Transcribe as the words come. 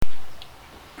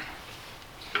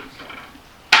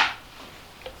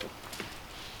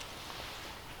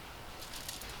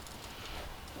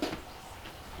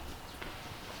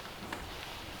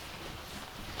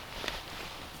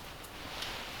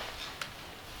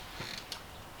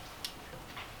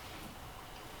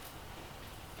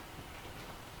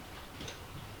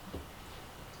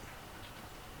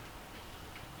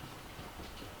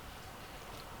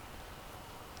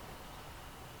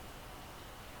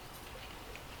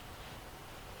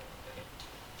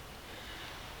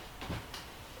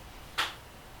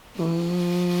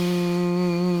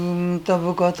तव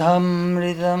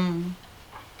कथामृतं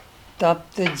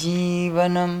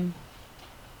तप्तजीवनं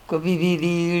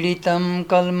कविभिरीडितं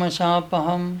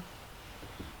कल्मषापहं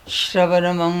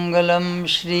श्रवणमङ्गलं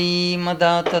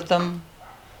श्रीमदाततं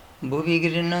भुवि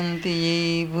गृह्णन्ति ये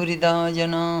भूरिदा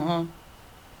जनाः.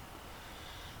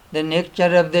 The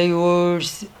nectar of thy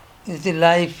words is the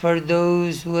life for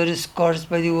those who are scorched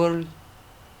by the world.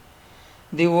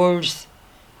 The words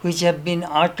which have been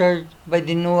uttered by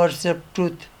the knowers of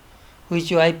truth,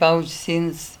 which wipe out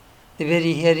sins, the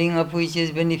very hearing of which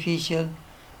is beneficial,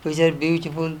 which are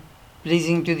beautiful,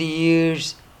 pleasing to the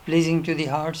ears, pleasing to the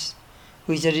hearts,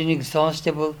 which are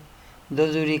inexhaustible.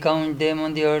 Those who recount them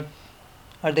on the earth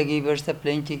are the givers of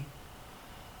plenty.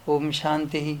 Om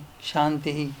Shanti,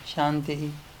 Shanti,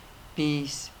 Shanti.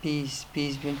 Peace, peace,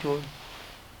 peace be to all.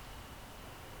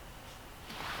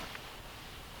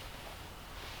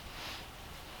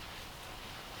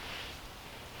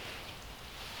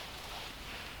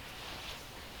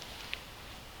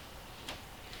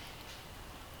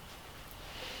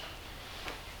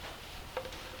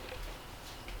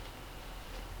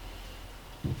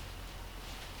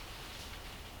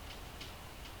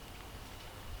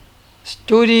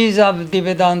 Stories of the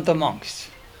Vedanta monks.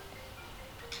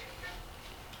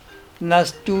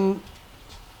 Last 2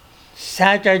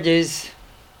 Saturdays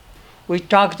we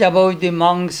talked about the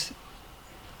monks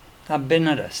of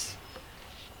Benares.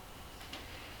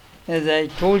 As I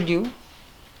told you,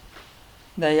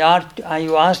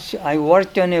 I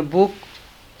worked on a book,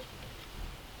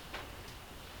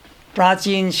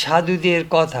 Prachin Sadhuder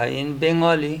Katha, in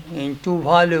Bengali, in 2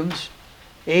 volumes,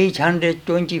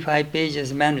 825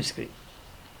 pages manuscript.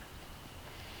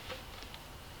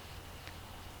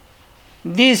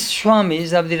 These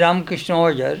Swamis of the Ramakrishna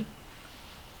order,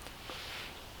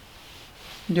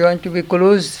 do you want to be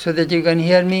close so that you can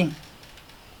hear me?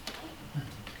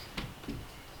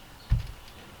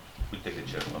 We'll take a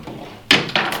chair.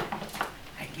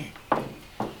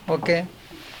 Okay.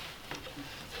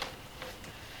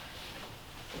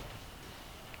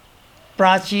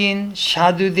 Prachin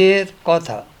Sadhuder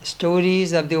Katha,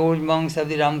 stories of the old monks of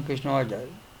the Ramakrishna order.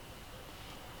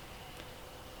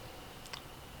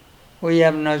 We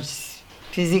have not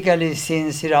physically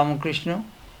seen Sri Ramakrishna.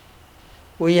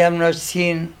 We have not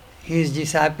seen his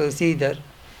disciples either.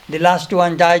 The last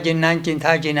one died in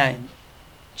 1939,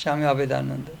 Swami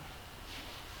Abhedananda.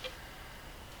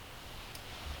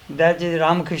 That is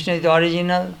Ramakrishna is the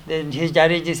original. Then his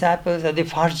direct disciples are the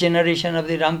first generation of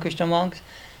the Ramakrishna monks.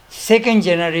 Second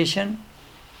generation,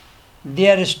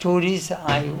 their stories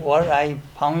I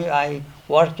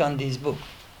worked on this book,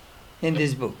 in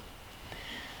this book.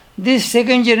 This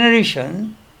second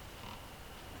generation,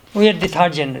 we are the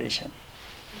third generation.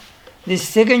 These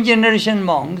second generation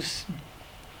monks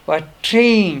were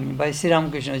trained by Sri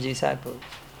Ramakrishna's disciples.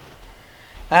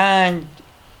 And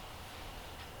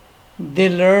they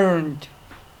learned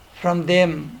from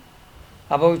them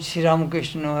about Sri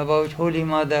Ramakrishna, about Holy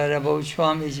Mother, about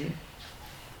Swamiji.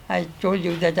 I told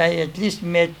you that I at least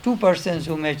met 2 persons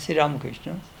who met Sri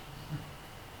Ramakrishna.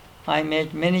 I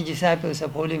met many disciples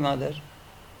of Holy Mother,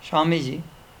 Swamiji,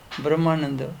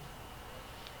 Brahmananda.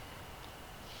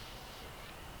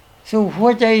 So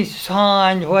what I saw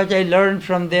and what I learned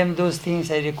from them, those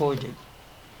things I recorded.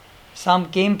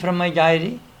 Some came from my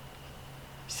diary,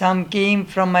 some came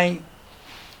from my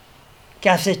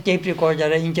cassette tape recorder,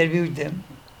 I interviewed them.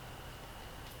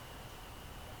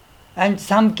 And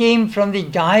some came from the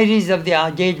diaries of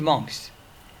the dead monks.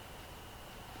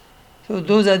 So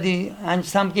those are and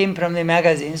some came from the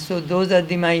magazines, so those are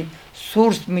my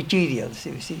source materials,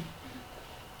 you see.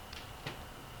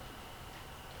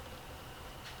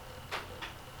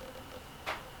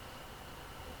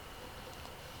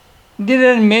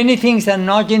 There are many things are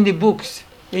not in the books.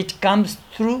 It comes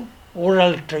through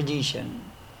oral tradition.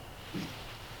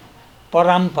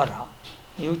 Parampara.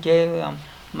 You tell,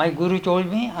 my Guru told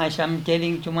me, I am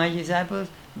telling to my disciples,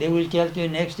 they will tell to the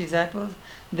next disciples.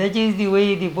 That is the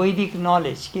way the Vedic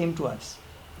knowledge came to us.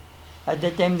 At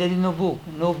that time there is no book,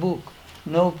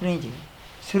 no printing.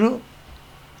 Through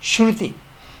Shruti.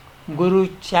 Guru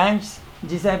chants,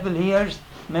 disciple hears,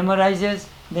 memorizes,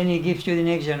 then he gives to the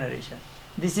next generation.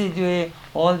 This is the way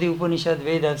all the Upanishad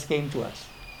Vedas came to us.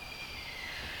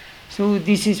 So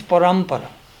this is parampara,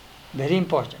 very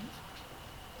important.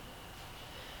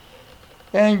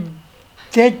 And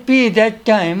that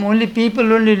time only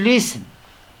people only listen.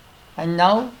 And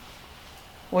now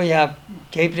we have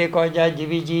tape recorder,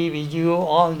 DVD, video,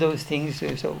 all those things.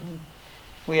 So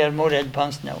we are more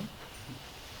advanced now.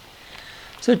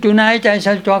 So tonight I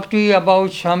shall talk to you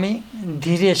about Swami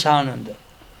Dhireshananda.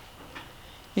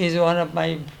 He is one of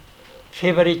my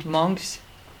favorite monks.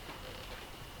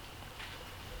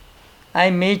 I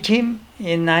met him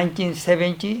in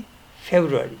 1970,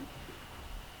 February.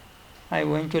 I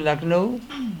went to Lucknow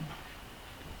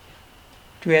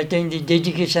to attend the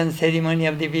dedication ceremony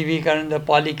of the Vivekananda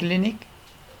Polyclinic.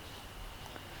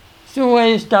 So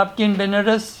I stopped in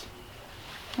Benares.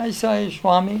 I saw a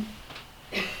Swami,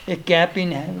 a cap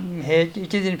in head.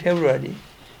 It is in February,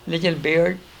 little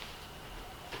beard.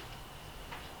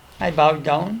 I bowed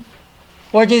down.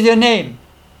 What is your name?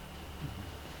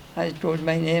 I told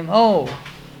my name. Oh,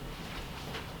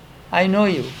 I know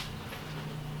you.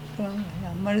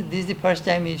 This is the first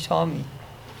time he saw me.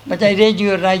 But I read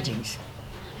your writings.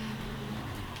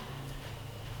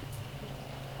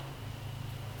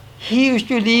 He used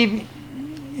to live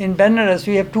in Benares.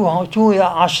 We have two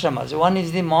ashramas. One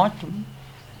is the mosque,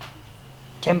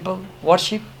 temple,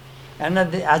 worship.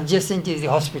 Another adjacent is the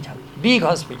hospital, big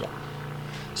hospital.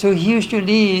 So he used to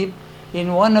live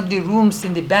in one of the rooms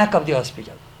in the back of the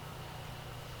hospital.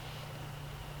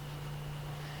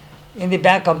 In the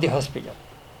back of the hospital.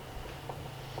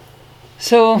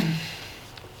 So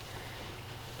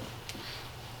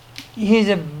he is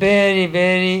a very,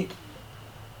 very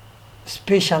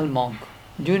special monk.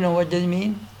 Do you know what does it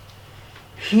mean?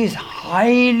 He is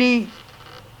highly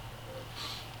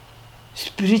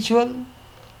spiritual,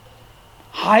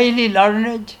 highly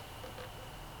learned,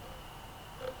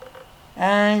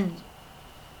 and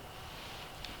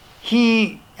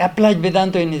he applied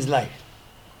Vedanta in his life.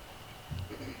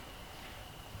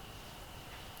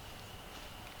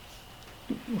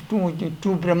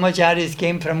 Two brahmacharis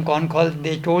came from Concord.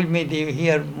 They told me they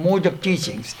hear mode of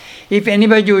teachings. If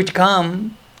anybody would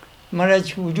come,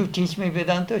 Maharaj, would you teach me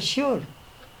Vedanta? Sure.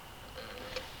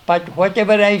 But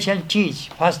whatever I shall teach,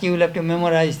 first you will have to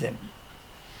memorize them.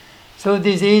 So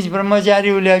this age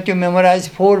brahmachari will have to memorize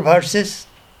 4 verses,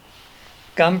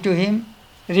 come to him,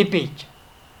 repeat.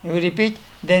 You repeat,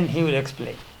 then he will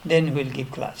explain. Then he will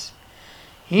give class.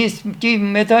 His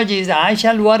method is, I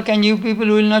shall work and you people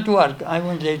will not work. I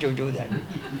won't let you do that.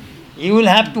 You will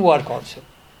have to work also.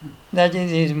 That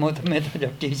is his method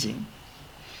of teaching.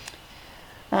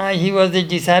 He was the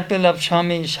disciple of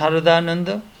Swami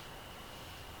Sharadananda.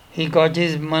 He got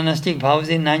his monastic vows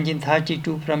in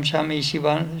 1932 from Swami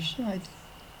Shivananda,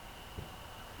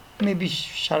 maybe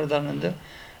Sharadananda.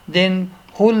 Then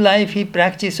whole life he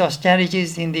practiced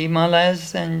austerities in the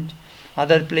Himalayas and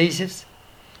other places.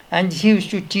 And he used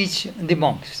to teach the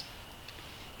monks.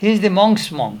 He is the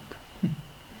monk's monk.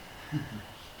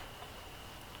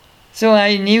 So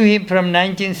I knew him from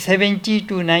 1970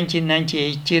 to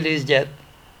 1998 till his death.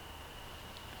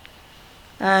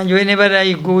 And whenever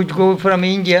I would go from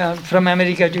India, from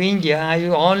America to India, I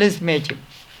always met him.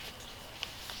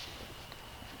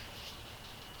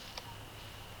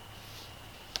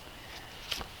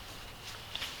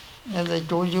 As I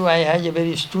told you, I had a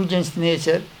very student's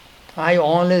nature. I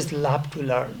always love to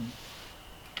learn.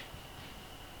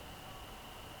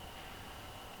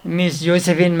 Miss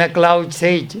Josephine MacLeod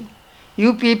said,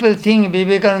 you people think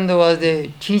Vivekananda was a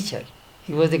teacher.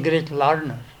 He was a great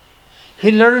learner.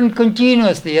 He learned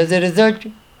continuously. As a result,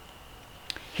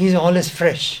 he is always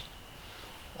fresh.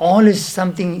 Always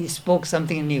something, he spoke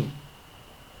something new.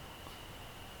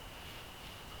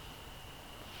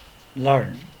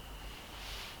 Learn.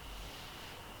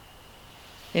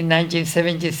 In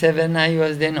 1977, I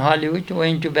was in Hollywood,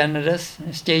 went to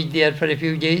Benares, stayed there for a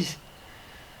few days.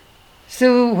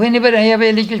 So whenever I have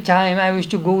a little time, I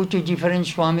used to go to different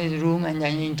Swami's room and I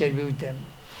interviewed them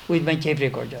with my tape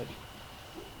recorder.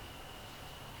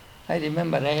 I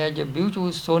remember I had a beautiful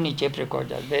Sony tape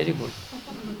recorder, very good,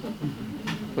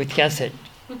 with cassette.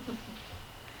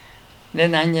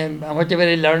 Then whatever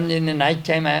I learned in the night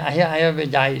time, I have a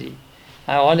diary.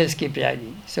 I always keep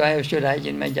diary. So I used to write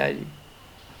in my diary.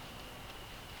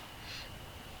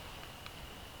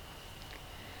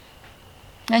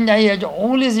 And I had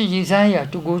always a desire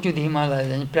to go to the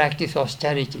Himalayas and practice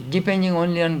austerity, depending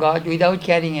only on God without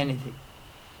carrying anything.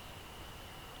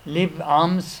 Live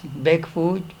alms, beg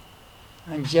food,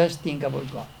 and just think about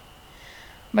God.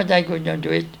 But I could not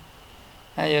do it.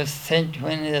 I was sent,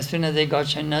 as soon as I got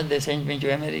sannyas, they sent me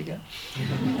to America.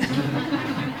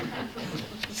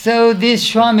 So this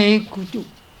Swami could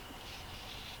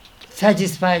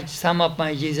satisfy some of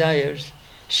my desires,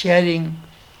 sharing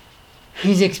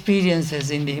his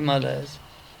experiences in the Himalayas.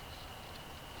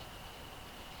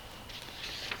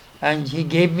 And he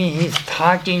gave me his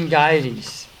 13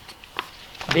 diaries.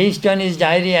 Based on his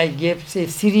diary, I gave a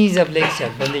series of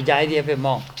lectures. From the diary of a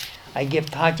monk, I gave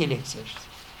 30 lectures.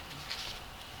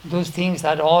 Those things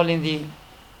are all in the,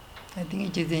 I think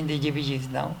it is in the GBGs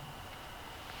now.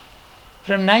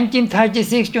 From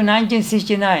 1936 to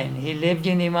 1969, he lived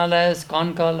in Himalayas,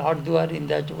 Kankal, Hardwar, in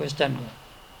that western world.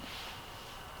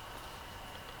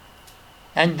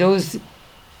 And those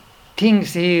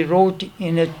things he wrote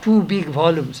in two big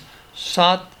volumes,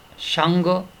 Sat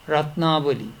Shanga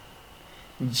Ratnavali,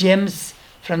 Gems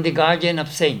from the Guardian of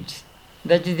Saints.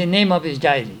 That is the name of his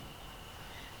diary.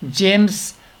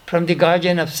 Gems from the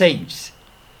Guardian of Saints.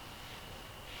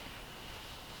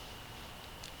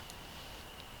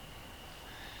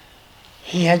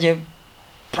 He has a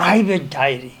private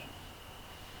diary.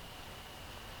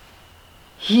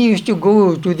 He used to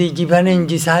go to the Jivanan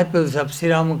disciples of Sri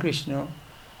Ramakrishna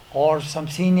or some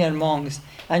senior monks,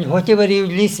 and whatever he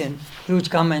would listen, he would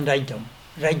come and write down.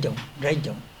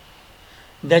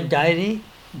 That diary,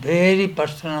 very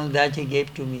personal, that he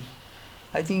gave to me.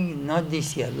 I think not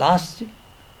this year, last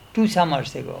 2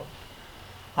 summers ago.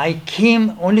 I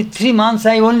came, only 3 months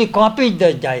I only copied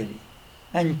the diary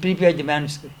and prepared the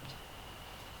manuscript.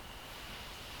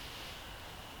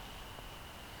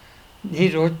 He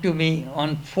wrote to me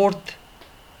on 4th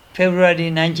February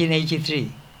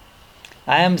 1983.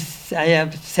 I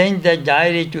have sent the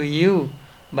diary to you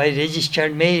by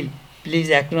registered mail.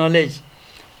 Please acknowledge.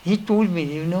 He told me,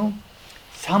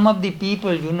 some of the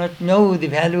people do not know the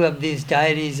value of these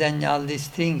diaries and all these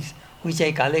things which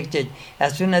I collected.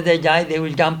 As soon as I die, they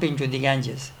will dump into the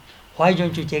Ganges. Why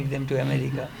don't you take them to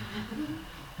America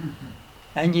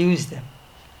and use them?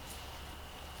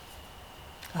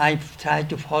 I tried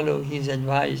to follow his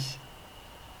advice.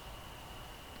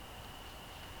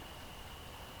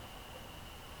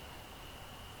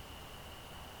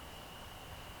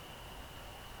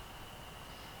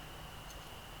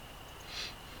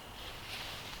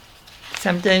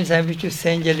 Sometimes I wish to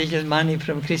send a little money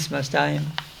from Christmas time,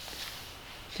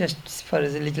 just for a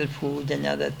little food and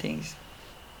other things.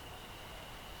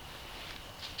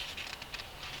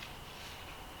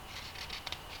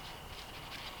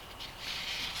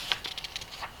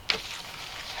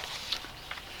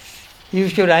 He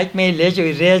used to write me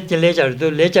letters.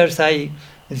 Those letters I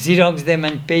Xerox them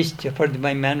and paste for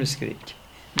my manuscript.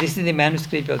 This is the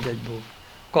manuscript of that book,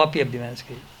 copy of the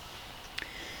manuscript.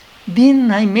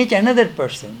 Then I met another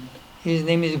person. His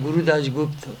name is Gurudas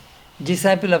Gupta,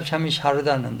 disciple of Swami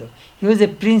Sharadananda. He was a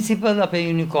principal of a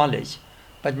uni college,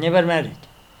 but never married.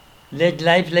 Led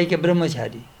life like a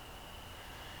brahmachari.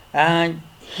 And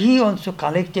he also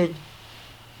collected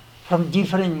from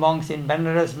different monks in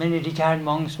Banaras, many retired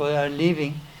monks were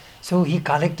living. So he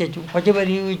collected whatever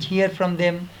he would hear from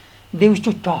them. They used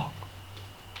to talk.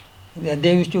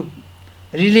 They used to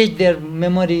relate their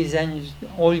memories and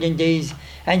olden days,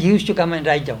 and he used to come and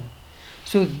write down.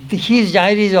 So his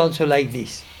diary is also like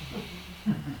this.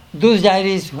 Those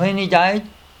diaries, when he died,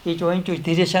 it went to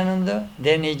Thiresananda,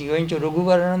 then it went to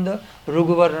Raghuvarananda.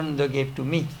 Raghuvarananda gave to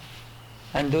me.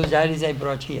 And those diaries I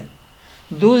brought here.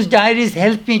 Those diaries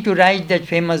helped me to write that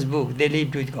famous book, They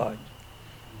Lived with God.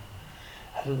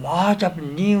 A lot of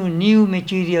new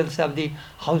materials of the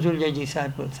Hausulya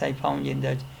disciples I found in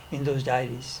those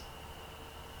diaries.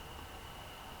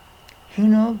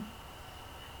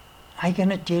 I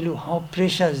cannot tell you how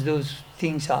precious those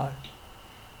things are.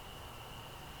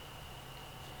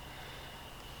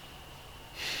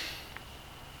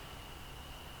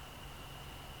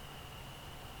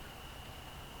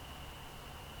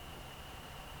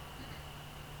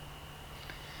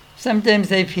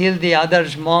 Sometimes I feel the other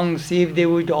monks, if they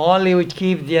would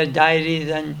keep their diaries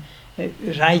and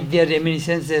write their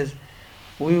reminiscences,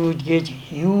 we would get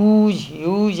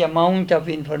huge amount of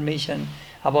information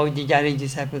about the Jari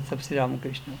disciples of Sri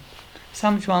Ramakrishna.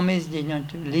 Some Swamis did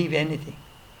not leave anything,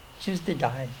 just they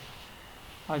died.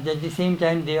 But at the same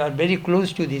time, they are very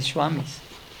close to these Swamis.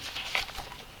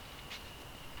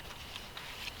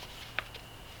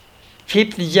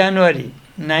 5th January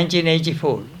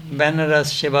 1984,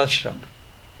 Banaras Shivashram.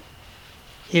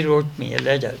 He wrote me a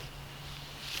letter.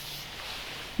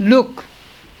 Look,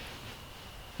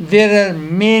 there are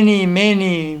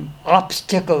many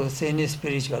obstacles in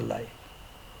spiritual life.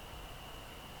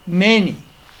 Many.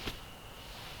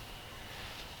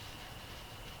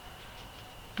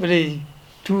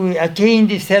 To attain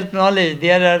the self-knowledge,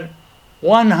 there are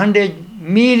 100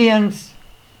 millions,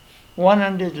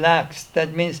 100 lakhs,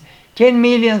 that means 10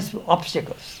 million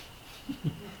obstacles.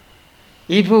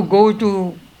 If you go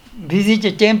to visit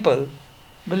a temple,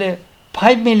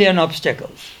 5 million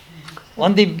obstacles.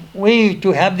 On the way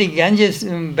to have the Ganges,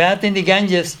 bath in the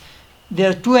Ganges, there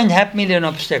are 2.5 million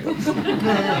obstacles.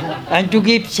 And to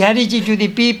give charity to the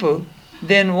people,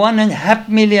 then 1.5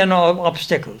 million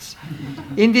obstacles.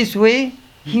 In this way,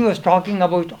 he was talking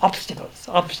about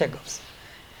obstacles.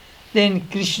 Then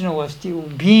Krishna was still,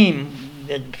 Bhim,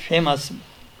 that famous,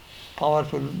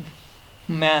 powerful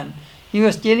man, he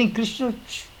was telling Krishna,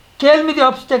 tell me the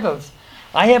obstacles.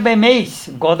 I have a mace,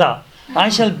 Goda. I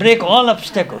shall break all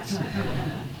obstacles.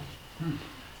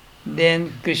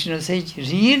 Then Krishna says,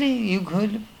 really? You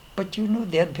could? But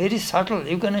they are very subtle.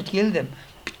 You cannot kill them.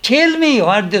 Tell me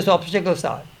what these obstacles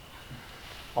are.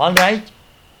 All right.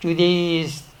 Today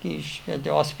is the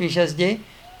auspicious day.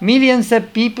 Millions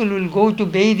of people will go to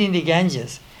bathe in the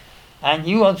Ganges. And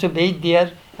you also bathe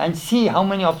there and see how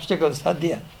many obstacles are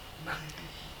there.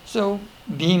 So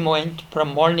Bhim went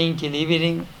from morning till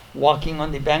evening, walking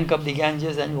on the bank of the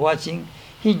Ganges and watching.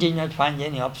 He did not find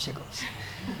any obstacles.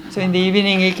 So in the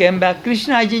evening he came back,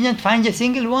 Krishna, I did not find a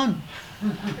single one.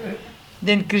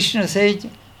 Then Krishna said,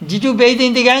 did you bathe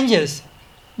in the Ganges?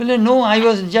 Well, no, I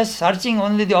was just searching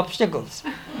only the obstacles.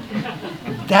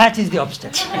 That is the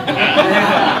obstacle.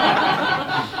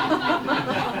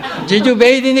 Did you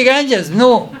bathe in the Ganges?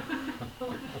 No.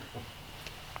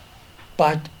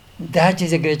 But that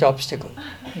is a great obstacle.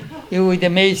 You with the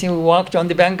mace, you walked on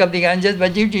the bank of the Ganges,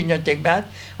 but you did not take bath.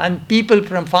 And people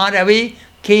from far away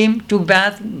came, took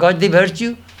bath, got the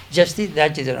virtue. Justice,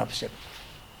 that is an obstacle.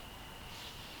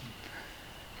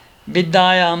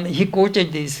 Vidyayam, he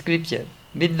quoted this scripture.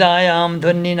 Vidyayam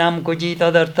dhvanninam koji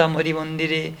tadartham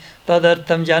harimandire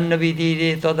tadartham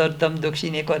jannavidire tadartham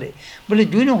dakshine kare. But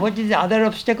do you know what is the other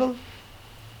obstacle?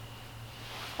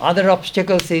 Other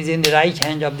obstacle is in the right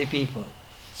hand of the people.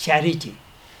 Charity.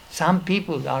 Some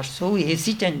people are so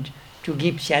hesitant to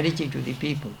give charity to the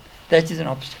people. That is an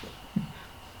obstacle.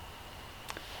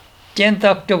 10th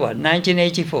October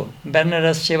 1984,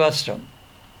 Banaras Sevashram.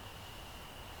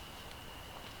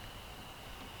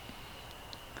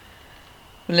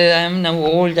 Well, I am now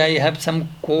old, I have some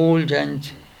cold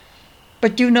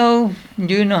but do you know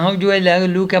how do I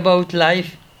look about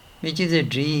life? Which is a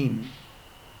dream.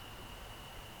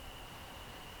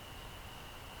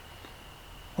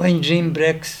 When dream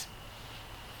breaks,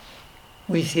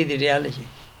 we see the reality.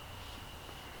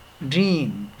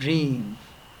 Dream.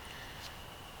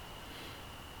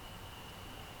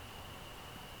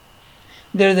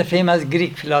 There is a famous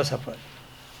Greek philosopher.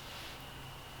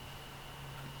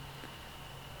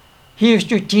 He used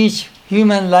to teach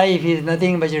human life is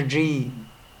nothing but a dream.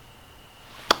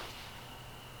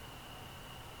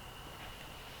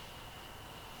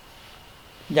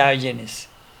 Diogenes.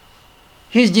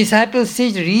 His disciples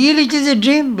said, really it is a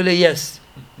dream? Well, yes.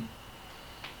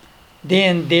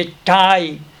 Then they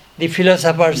tie the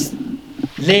philosopher's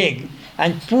leg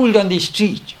and pulled on the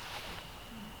street.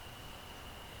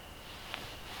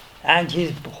 And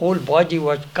his whole body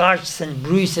was cuts and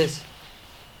bruises.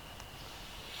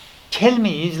 Tell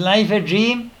me, is life a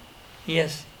dream?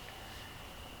 Yes.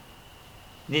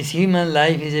 This human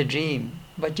life is a dream,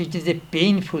 but it is a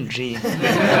painful dream.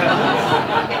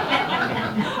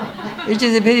 It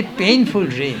is a very painful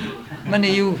dream. When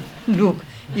you look,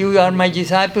 you are my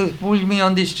disciples, pulled me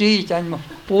on the street and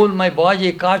pull my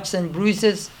body, cuts and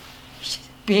bruises. It's a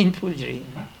painful dream.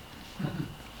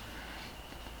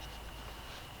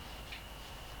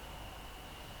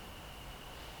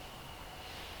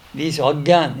 This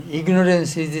ajnan,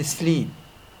 ignorance is the sleep.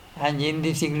 And in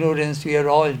this ignorance we are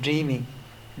all dreaming.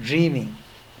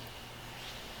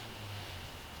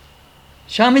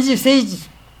 Swamiji says,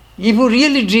 if you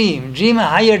really dream a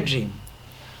higher dream.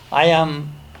 I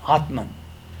am Atman.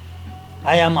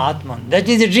 That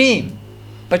is a dream,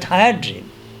 but higher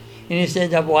dream.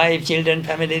 Instead of wife, children,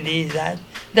 family, this, that.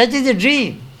 That is a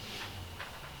dream.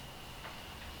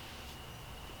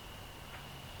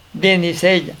 Then he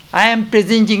said, I am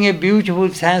presenting a beautiful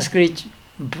Sanskrit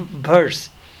verse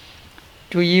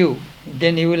to you.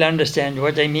 Then you will understand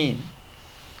what I mean.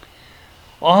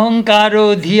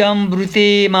 Ahankaro dhyam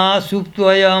brute ma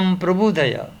suptvayam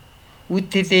prabudhaya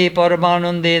uttite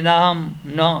paramanande naham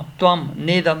na tvam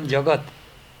nedam jagat.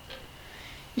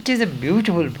 It is a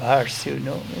beautiful verse,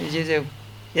 It is the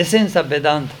essence of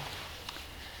Vedanta.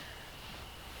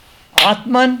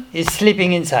 Atman is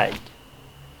sleeping inside.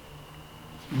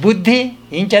 Buddhi,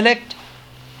 intellect,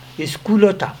 is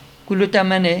kulota. Kulota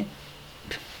means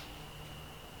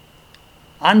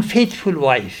unfaithful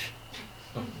wife.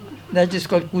 That is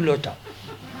called kulota.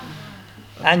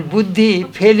 And Buddhi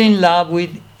fell in love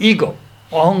with ego,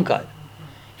 ahankar.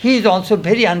 He is also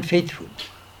very unfaithful.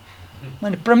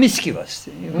 Promiscuous,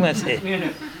 you must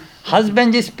say.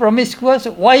 Husband is promiscuous,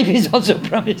 wife is also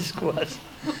promiscuous.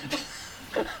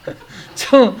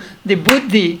 So the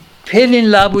Buddhi fell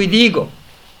in love with ego.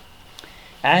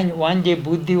 And one day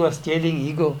Buddhi was telling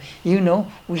ego,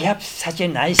 we have such a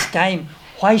nice time.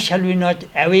 Why shall we not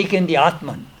awaken the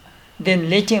Atman? Then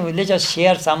let us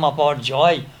share some of our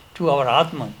joy to our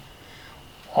Atman.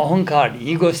 Ahankar,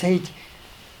 ego says,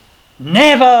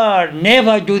 never,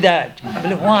 never do that.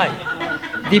 Well,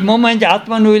 why? The moment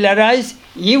Atman will arise,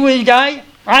 you will die,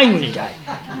 I will die.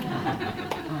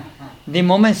 The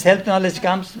moment self-knowledge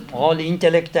comes, all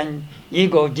intellect and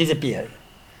ego disappear.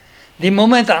 The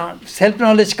moment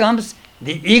self-knowledge comes,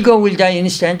 the ego will die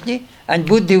instantly, and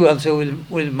buddhi also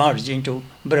will merge into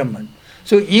Brahman.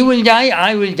 So you will die,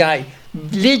 I will die.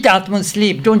 Let Atman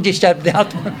sleep, don't disturb the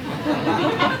Atman.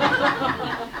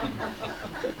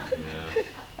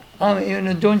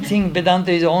 Don't think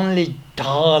Vedanta is only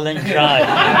dull and dry.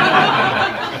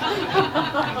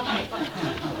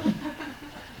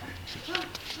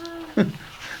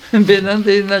 Vedanta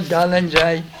is not dull and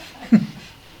dry.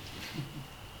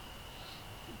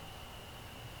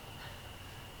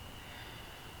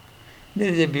 There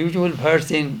is a beautiful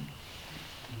verse in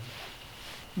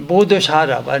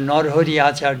Bodhasara by Narhari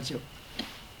Acharya.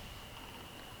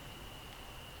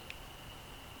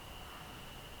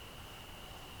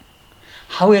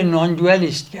 How a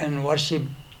non-dualist can worship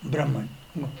Brahman,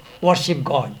 worship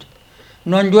God.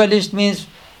 Non-dualist means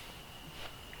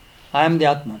I am the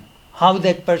Atman. How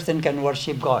that person can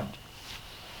worship God?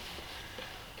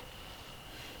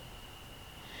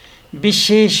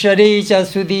 Visheshare cha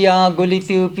sudhiya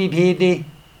gulityopi bhede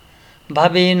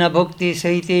bhavena bhakti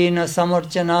sahitena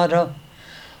samarchanara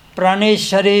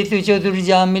praneshare tu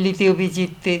chadurja milityopi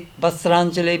chitte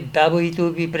vasranchale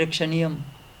vyabhitopi prekshaniyam.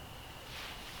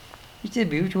 It's a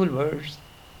beautiful verse.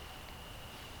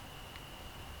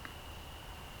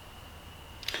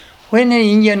 When an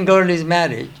Indian girl is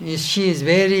married, she is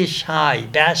very shy,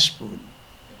 bashful.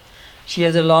 She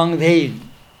has a long veil.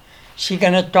 She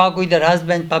cannot talk with her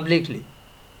husband publicly.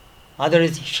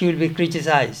 Otherwise, she will be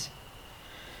criticized.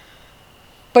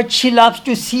 But she loves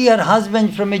to see her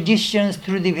husband from a distance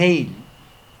through the veil.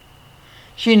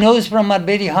 She knows from her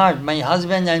very heart, my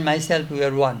husband and myself, we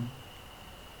are one.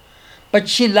 But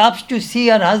she loves to see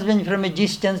her husband from a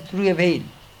distance through a veil.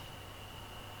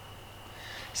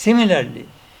 Similarly,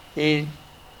 a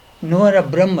knower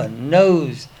of Brahman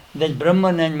knows that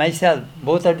Brahman and myself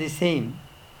both are the same.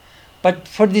 But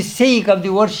for the sake of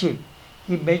the worship,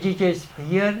 he meditates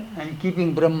here and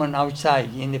keeping Brahman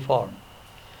outside in the form.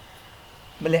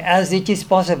 But as it is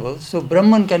possible, so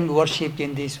Brahman can be worshipped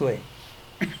in this way.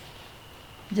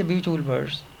 It's a beautiful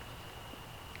verse.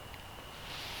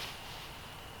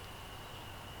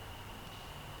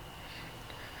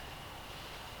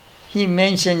 He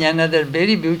mentioned another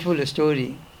very beautiful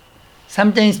story.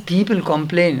 Sometimes people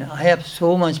complain, I have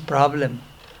so much problem,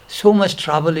 so much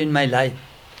trouble in my life.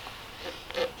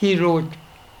 He wrote,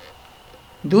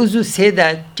 those who say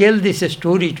that, tell this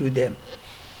story to them.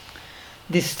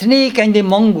 The snake and the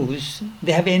mongoose,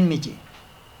 they have enmity.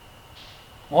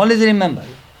 Always remember,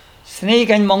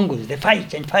 snake and mongoose, they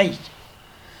fight and fight.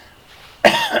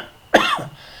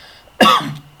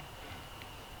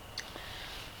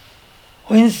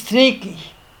 When snake,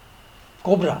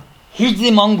 cobra, hits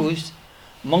the mongoose,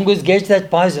 mongoose gets that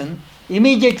poison,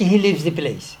 immediately he leaves the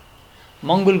place.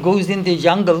 Mongoose goes in the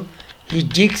jungle, he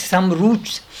digs some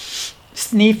roots,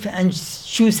 sniff and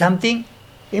chew something,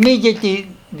 immediately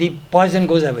the poison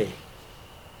goes away.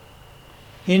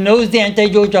 He knows the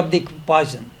antidote of the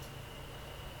poison.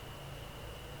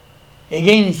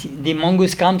 Again, the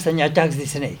mongoose comes and attacks the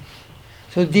snake.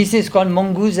 So this is called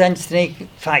mongoose and snake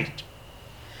fight.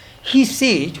 He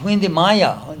said, when the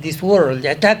Maya, this world,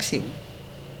 attacks you,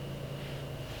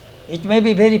 it may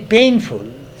be very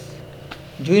painful.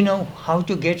 Do you know how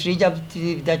to get rid of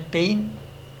that pain,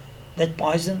 that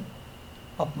poison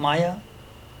of Maya?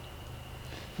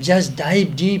 Just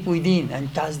dive deep within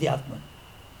and touch the Atman.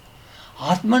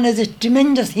 Atman has a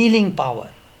tremendous healing power.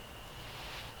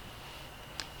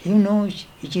 You know,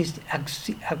 it is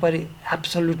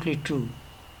absolutely true.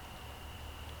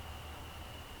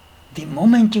 The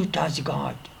moment you touch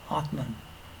God, Atman,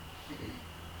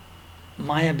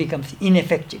 Maya becomes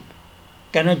ineffective,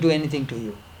 cannot do anything to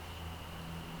you.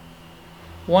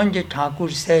 One day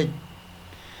Thakur said,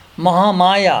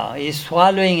 Mahamaya is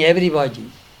swallowing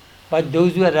everybody, but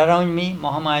those who are around me,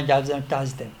 Mahamaya does not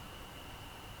touch them.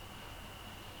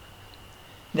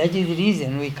 That is the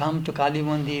reason we come to Kali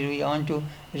Mandir, we want to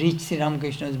read Sri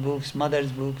Ramakrishna's books,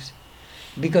 mother's books,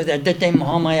 because at that time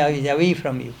Mahamaya is away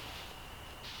from you.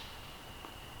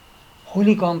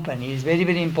 Holy company is very,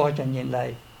 very important in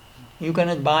life. You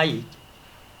cannot buy it.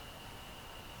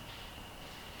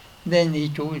 Then he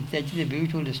told, that is a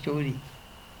beautiful story.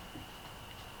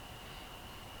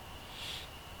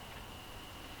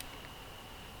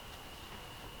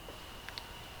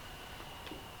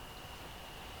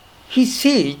 He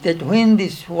said that when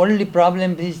this worldly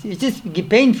problem is, it is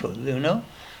painful, you know.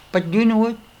 But do you know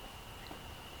what?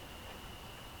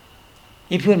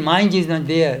 If your mind is not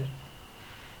there,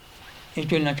 it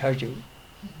will not hurt you.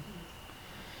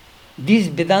 These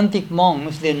Vedantic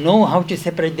monks, they know how to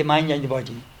separate the mind and the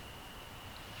body.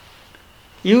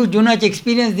 You do not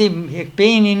experience the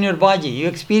pain in your body, you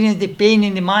experience the pain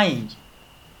in the mind.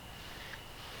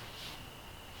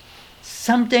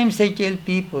 Sometimes I tell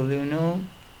people,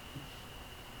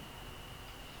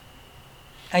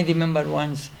 I remember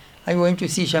once I went to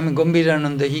see Swami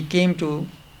Gambhirananda. He came to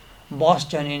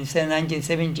Boston in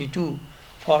 1972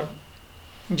 for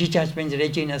detachment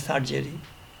retina surgery.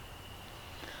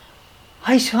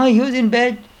 I saw he was in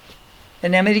bed.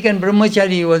 An American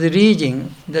brahmachari was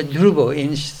reading the Dhruva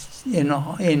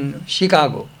in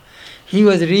Chicago. He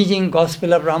was reading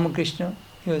Gospel of Ramakrishna.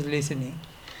 He was listening.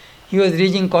 He was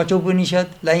reading Kathopanishad,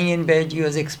 lying in bed. He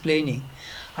was explaining.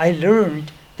 I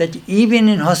learned that even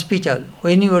in hospital,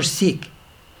 when you are sick,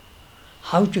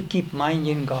 how to keep mind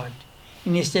in God.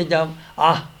 Instead of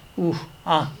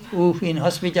in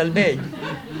hospital bed,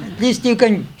 at least you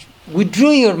can withdraw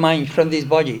your mind from this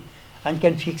body and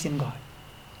can fix in God.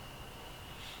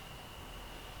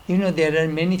 There are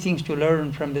many things to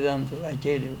learn from Vedanta, I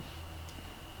tell you.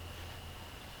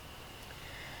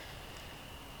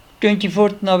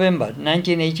 24th November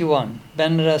 1981,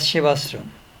 Banaras Sevashram.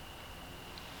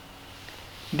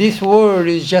 This world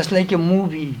is just like a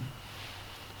movie.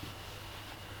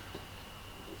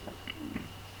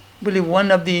 I believe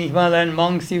one of the Himalayan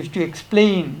monks used to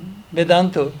explain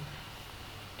Vedanta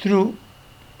through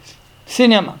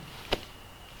cinema.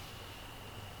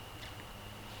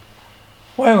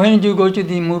 When you go to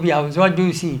the movie house, what do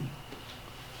you see?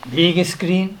 Big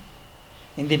screen,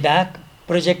 in the back,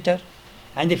 projector,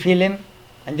 and the film,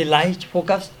 and the light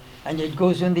focus, and it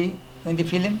goes on the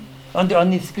film, on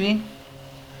the screen.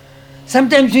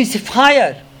 Sometimes we see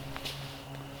fire,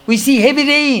 we see heavy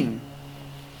rain,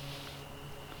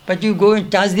 but you go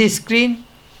and touch the screen,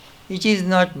 it is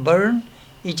not burned,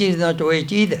 it is not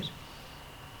wet either.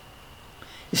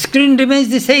 Screen remains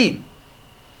the same.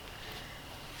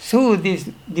 So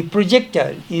the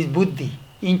projector is buddhi,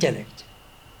 intellect.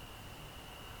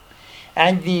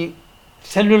 And the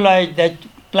celluloid, that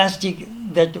plastic,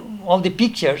 that all the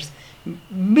pictures,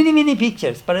 many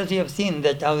pictures, perhaps you have seen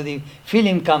that how the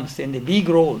film comes in the big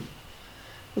roll.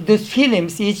 Those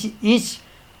films, each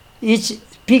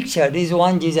picture is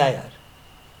one desire.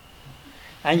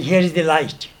 And here is the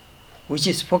light, which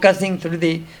is focusing through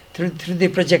the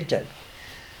projector.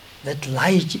 That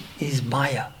light is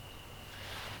Maya,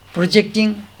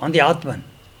 projecting on the Atman.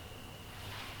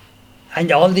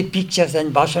 And all the pictures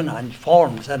and vasana and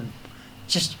forms and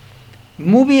just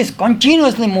movie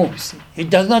continuously moves. It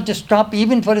does not stop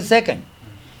even for a second.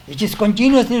 It is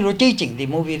continuously rotating, the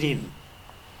movie reel.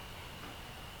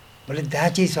 But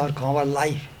that is our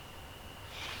life.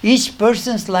 Each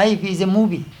person's life is a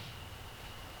movie.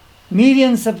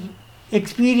 Millions of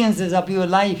experiences of your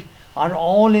life are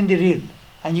all in the reel,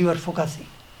 and you are focusing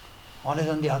always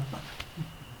on the Atman.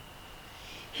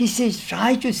 He says,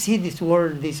 try to see this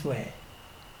world this way.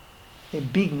 A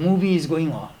big movie is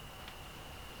going on.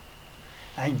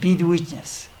 And be the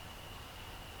witness.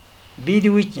 Be the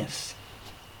witness.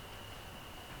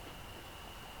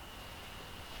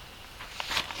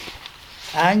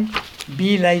 And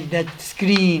be like that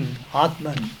screen,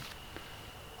 Atman,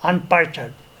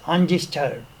 unperturbed,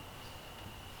 undisturbed.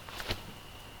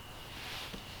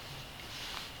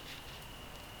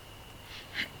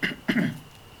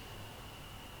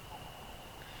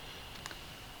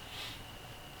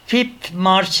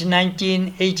 March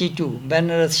 1982,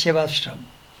 Banaras Sevashram.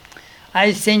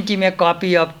 I sent him a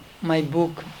copy of my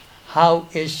book, How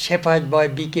a Shepherd Boy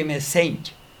Became a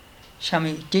Saint.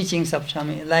 Teachings of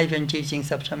Swami, Life and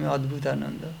Teachings of Swami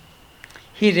Adbhutananda.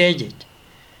 He read it.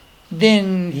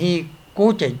 Then he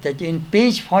quoted that in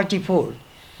page 44,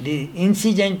 the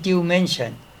incident you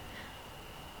mentioned,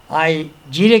 I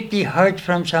directly heard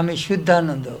from Swami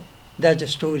Shuddhananda that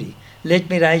story. Let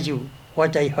me write you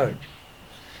what I heard.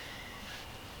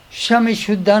 Swami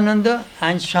Shuddhananda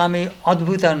and Swami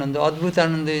Adbhutananda.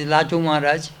 Adbhutananda is Latu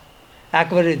Maharaj,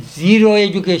 acquired zero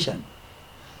education,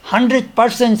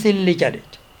 100%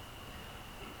 illiterate.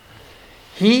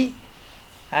 He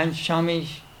and Swami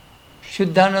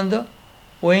Shuddhananda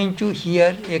went to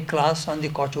hear a class on the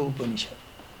Katha Upanishad.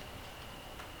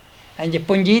 And the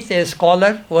Pandit, a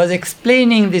scholar, was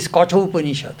explaining this Katha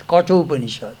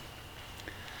Upanishad.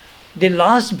 The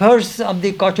last verse of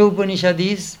the Katha Upanishad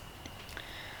is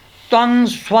Tang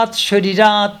swat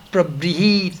sharirat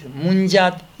prabrihit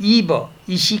munjat iva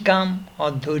ishikam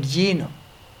adhurjena.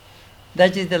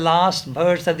 That is the last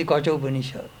verse of the Katha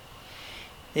Upanishad.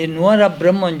 A knower of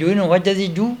Brahman, do you know what does he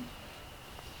do?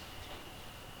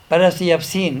 Perhaps you have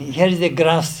seen, here is the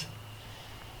grass.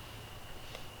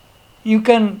 You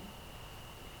can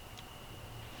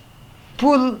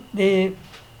pull the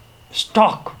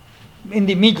stalk in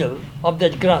the middle of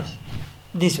that grass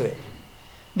this way.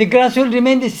 The grass will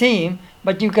remain the same,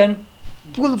 but you can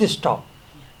pull the stalk.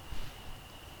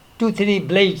 2-3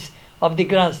 blades of the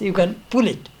grass, you can pull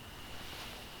it.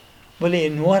 Bole,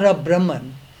 Nwara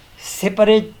Brahman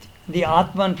separate the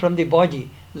Atman from the body,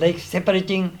 like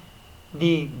separating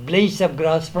the blades of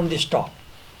grass from the stalk.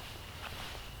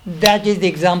 That is the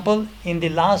example in the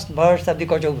last verse of the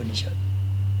Katha Upanishad.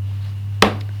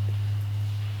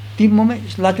 The moment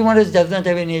Latu Maharaj does not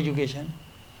have any education,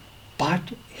 but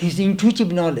his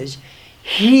intuitive knowledge,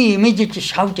 he immediately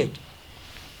shouted.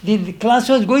 The class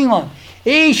was going on.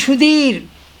 Hey, Sudhir!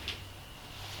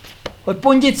 But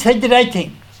Punjit said the right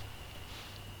thing.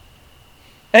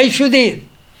 Hey, Sudhir!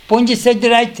 Punjit said the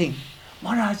right thing.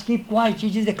 Maharaj, keep quiet,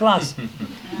 it is the class.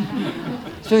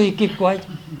 So he keep quiet.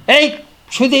 Hey,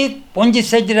 Sudhir! Punjit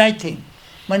said the right thing.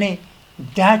 Mane,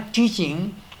 that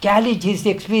teaching carried his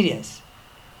experience.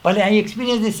 But I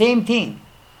experienced the same thing.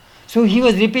 So he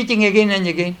was repeating again and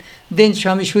again. Then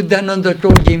Swami Shuddhananda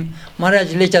told him,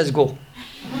 Maharaj, let us go.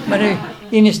 But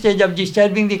instead of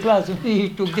disturbing the class, he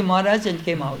took the Maharaj and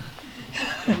came out.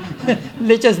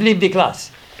 Let us leave the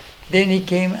class. Then he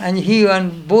came and he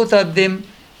and both of them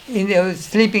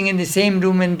sleeping in the same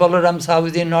room in Balaram's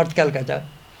house in North Calcutta.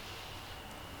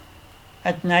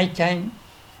 At night time,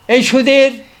 hey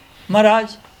Sudhir,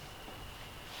 Maharaj,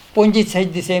 Punjit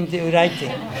said the same thing, right thing.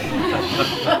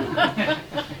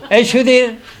 Hey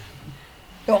Sudhir,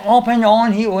 off and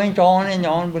on, he went on and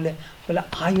on. Well,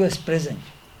 I was present.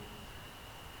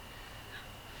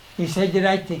 He said the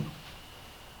right thing.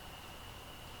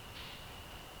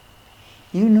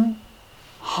 You know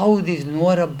how these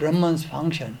Nwara Brahmans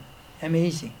function.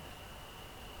 Amazing.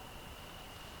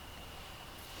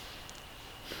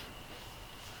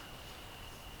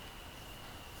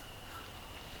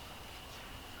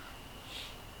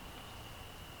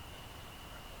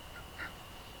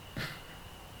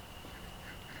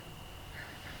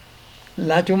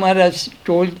 Latu Maharaj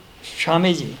told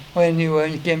Swamiji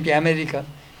when he came to America,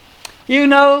 you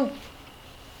know,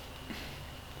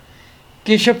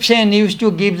 Keshav Sen used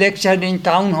to give lecture in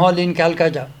town hall in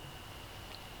Calcutta.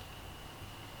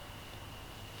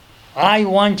 I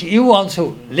want you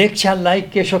also lecture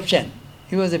like Keshav Sen.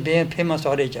 He was a very famous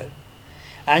orator.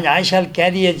 And I shall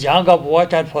carry a jug of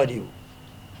water for you,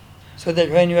 so that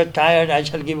when you are tired, I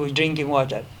shall give you drinking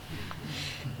water.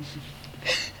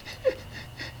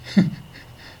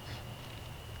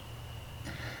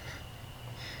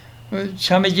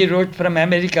 Swamiji wrote from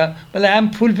America, well, I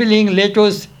am fulfilling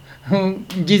Leto's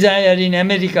desire in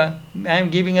America. I am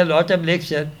giving a lot of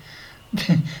lecture.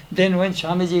 Then when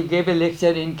Swamiji gave a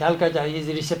lecture in Calcutta, his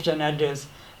reception address,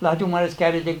 Latu Maharaj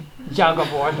carried a jug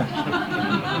of water.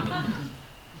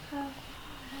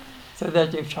 So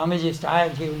that if Swamiji is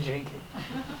tired, he will drink it.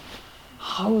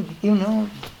 How, you know,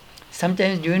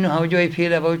 sometimes do you know how do I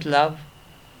feel about love?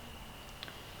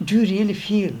 Do you really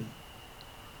feel?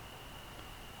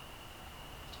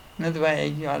 That's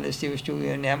why I always used to,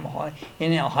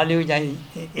 in Hollywood, I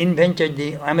invented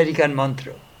the American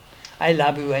mantra. I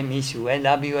love you, I miss you. I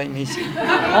love you, I miss you.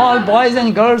 All boys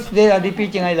and girls, they are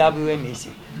repeating, I love you, I miss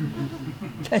you.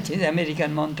 That is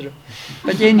American mantra.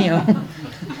 But anyhow,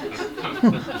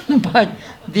 but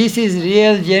this is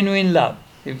real, genuine love,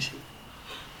 you see.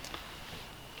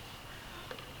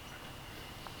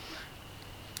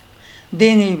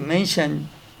 Then he mentioned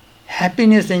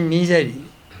happiness and misery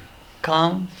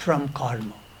come from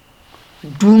karma.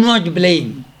 Do not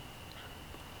blame.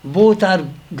 Both are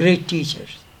great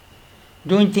teachers.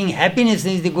 Don't think happiness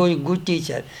is the good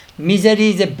teacher. Misery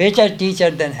is a better teacher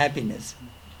than happiness.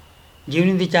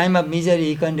 During the time of misery,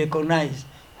 you can recognize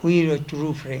who is your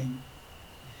true friend.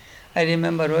 I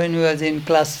remember when we was in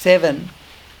class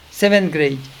 7th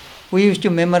grade, we used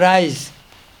to memorize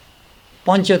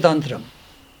Panchatantram.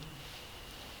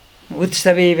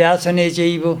 Utsave Vyasane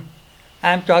Chaivo.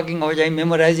 I am talking about I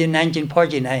memorized in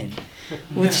 1949.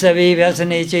 Utsave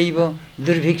Vyasane Chaivo,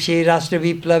 Durvikshe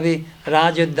Rashtraviplave,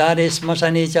 Rajoddhare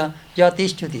Smasanecha,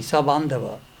 Yatishtuti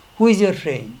Sabandhava. Who is your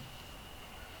friend?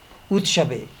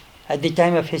 Utsave, at the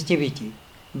time of festivity.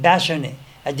 Vyasane,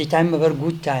 at the time of our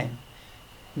good time.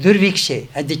 Durvikshe,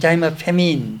 at the time of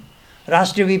famine.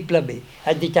 Rashtraviplave,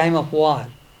 at the time of war.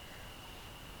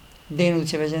 Then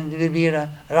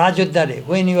Rajoddhare,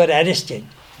 when you are arrested.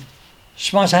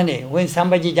 Smasane, when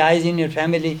somebody dies in your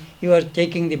family, you are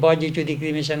taking the body to the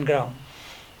cremation ground.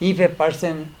 If a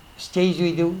person stays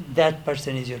with you, that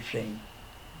person is your friend.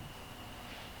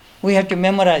 We have to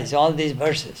memorize all these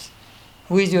verses.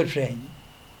 Who is your friend?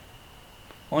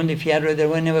 Only fear whether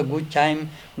when you have a good time,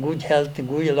 good health,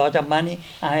 good a lot of money,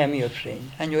 I am your friend.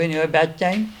 And when you have a bad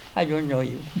time, I don't know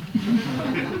you.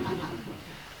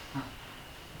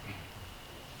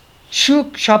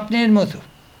 Shuk Shapner Motho.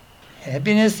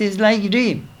 Happiness is like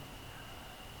dream.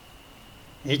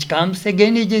 It comes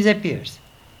again, it disappears.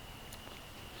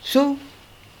 So,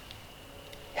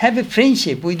 have a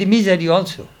friendship with the misery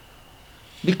also.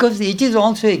 Because it is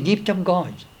also a gift of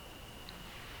God.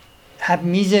 Have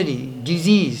misery,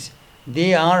 disease,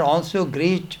 they are also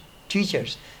great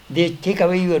teachers. They take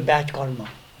away your bad karma.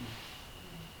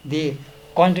 They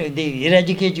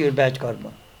eradicate your bad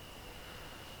karma.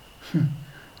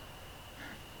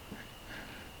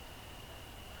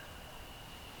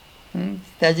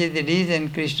 That is the reason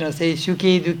Krishna says,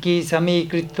 Sukhe dukhe same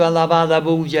kritva labha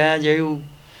jaya jayu.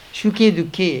 Sukhe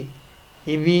dukhe,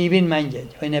 even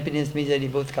minded, when happiness, misery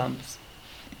both comes.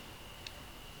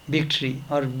 Victory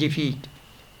or defeat,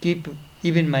 keep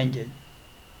even minded.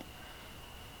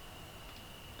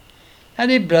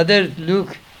 And brother,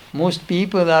 look, most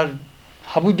people are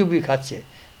habudubi khache.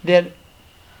 They are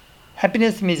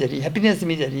happiness, misery.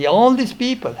 All these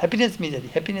people, happiness, misery.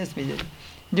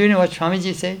 Do you know what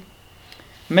Swamiji said?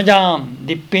 Madam,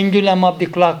 the pendulum of the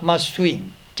clock must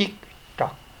swing. Tick,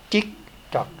 tock, tick,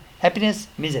 tock. Happiness,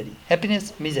 misery. That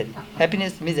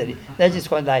is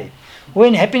called life.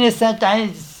 When happiness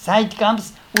side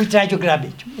comes, we try to grab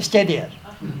it. Stay there.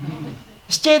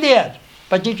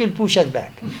 But it will push us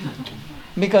back.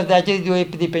 Because that is the way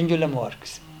the pendulum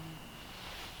works.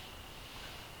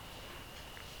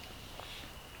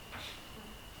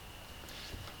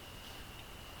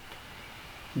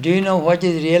 Do you know what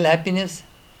is real happiness?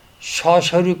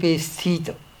 Shasharupe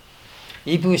sthita.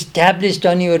 If you established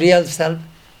on your real self,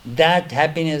 that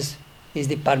happiness is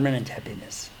the permanent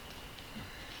happiness.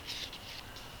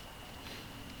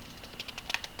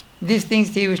 These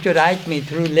things he used to write me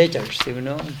through letters,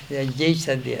 the dates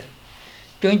are there.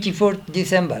 24th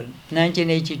December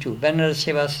 1982, Banaras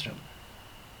Sevashram.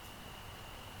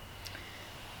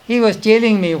 He was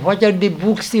telling me what are the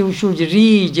books you should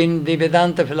read in the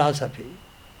Vedanta philosophy.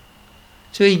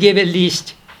 So he gave a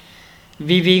list.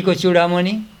 Viveka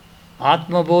Chudamani,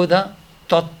 Atma Bodha,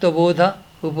 Tattva Bodha,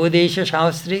 Upadesha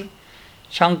Shastri,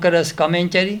 Shankara's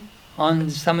commentary on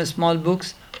some small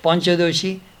books,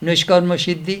 Panchadoshi, Nishkarma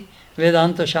Siddhi,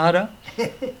 Vedanta Shara.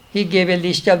 He gave a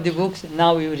list of the books,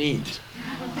 now you read.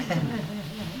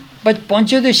 But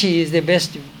Panchadoshi is the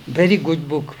best, very good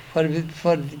book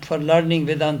for learning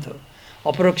Vedanta.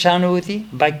 Aprakshanavati,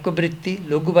 Vaikya-vritti,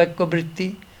 Logu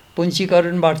Vaikya-vritti,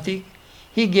 Punchikaran Bharti.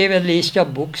 He gave a list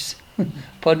of books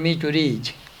for me to read.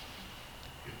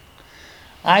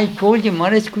 I told him,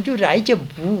 Maharaj, could you write a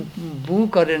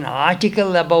book or an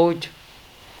article about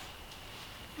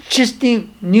just the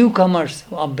newcomers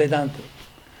of Vedanta?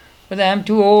 But I am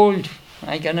too old.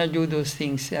 I cannot do those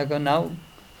things. Now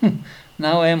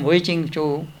I am waiting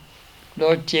to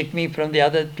Lord take me from the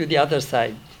other to the other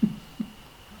side.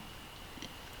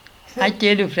 I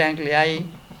tell you frankly, I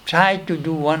tried to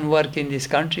do one work in this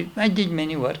country. I did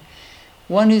many work.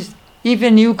 One is, if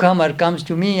a newcomer comes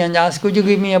to me and asks, could you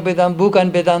give me a book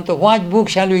on Vedanta, what book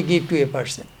shall we give to a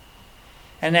person?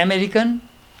 An American,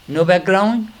 no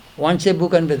background, wants a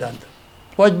book on Vedanta.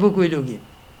 What book will you give?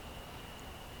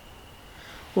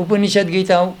 Upanishad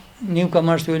Gita,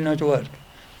 newcomers will not work.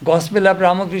 Gospel of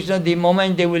Ramakrishna, the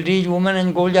moment they will reach woman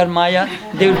and gold or Maya,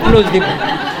 they will close the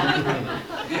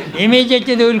book.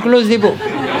 Immediately they will close the book.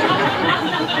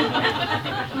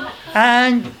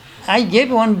 And I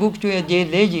gave one book to a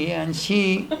lady and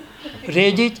she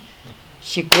read it.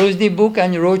 She closed the book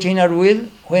and wrote in her will,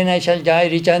 when I shall die,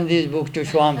 return this book to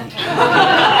Swami.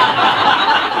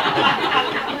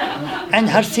 And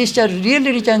her sister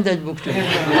really returned that book to her.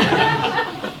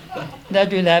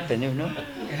 That will happen,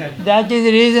 That is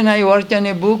the reason I worked on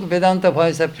a book, Vedanta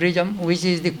Voice of Freedom, which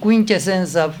is the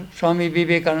quintessence of Swami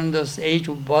Vivekananda's 8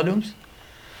 volumes.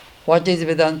 What is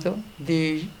Vedanta?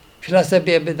 The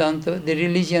philosophy of Vedanta, the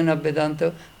religion of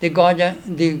Vedanta, the God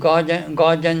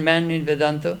and man in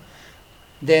Vedanta,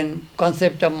 then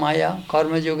concept of Maya,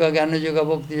 Karma Yoga, Jnana Yoga,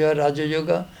 Bhakti Yoga, Raja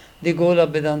Yoga, the goal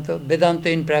of Vedanta, Vedanta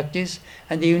in practice,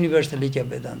 and the universality of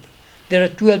Vedanta. There are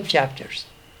 12 chapters.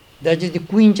 That is the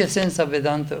quintessence of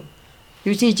Vedanta.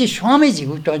 You see, it is Swamiji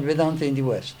who taught Vedanta in the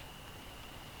West.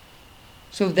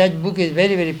 So that book is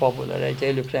very, very popular, I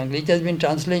tell you frankly. It has been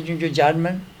translated into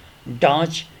German,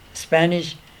 Dutch,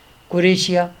 Spanish,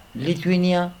 Croatia,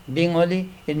 Lithuania, Bengali,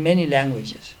 in many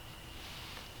languages.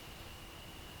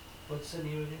 What's the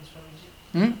name again,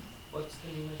 Swamiji? What's the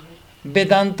name again?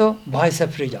 Vedanta, Voice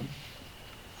of Freedom.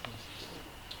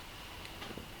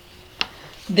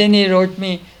 Then he wrote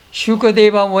me,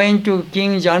 Shukadeva went to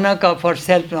King Janaka for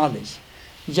self-knowledge.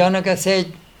 Janaka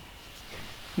said,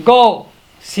 go,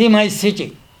 see my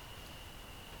city.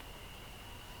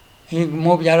 He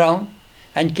moved around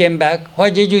and came back.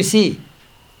 What did you see?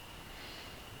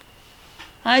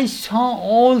 I saw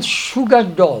all sugar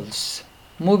dolls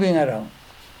moving around.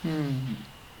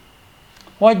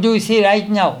 What do you see right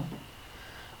now?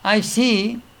 I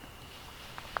see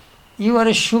you are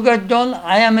a sugar doll,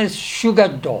 I am a sugar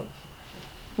doll.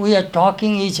 We are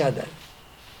talking each other.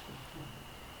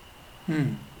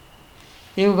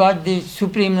 You got the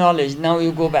supreme knowledge, now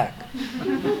you go back.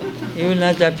 You will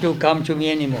not have to come to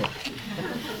me anymore.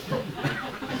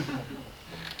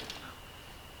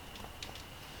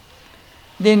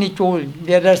 Then he told,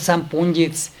 there are some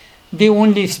Pundits, they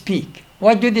only speak.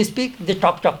 What do they speak? They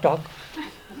talk.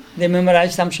 They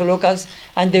memorize some shlokas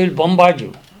and they will bombard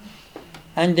you.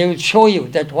 And they will show you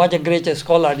that what a great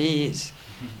scholar he is.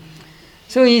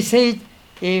 So he said,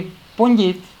 a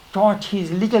Pundit taught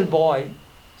his little boy,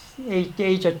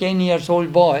 8 or 10 years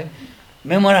old boy,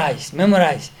 memorize.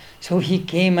 So he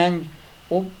came and,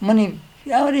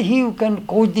 he can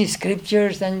quote the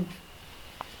scriptures and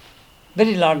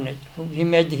very learned. He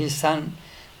met his son.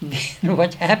 Then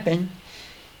what happened?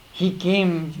 He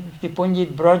came, the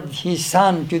Pundit brought his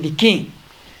son to the king.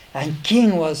 And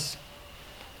king was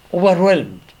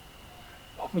overwhelmed,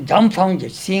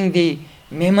 dumbfounded, seeing the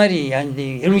memory and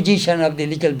the erudition of the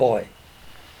little boy.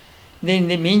 Then in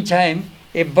the meantime,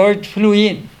 a bird flew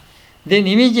in. Then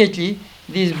immediately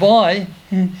this boy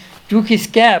took his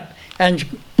cap and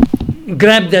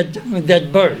grabbed that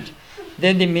bird.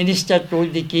 Then the minister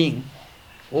told the king,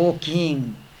 "O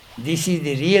king, this is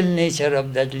the real nature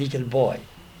of that little boy.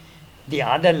 The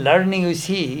other learning you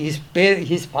see,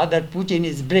 his father put in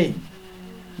his brain,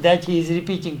 that he is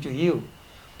repeating to you.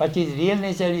 But his real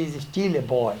nature is still a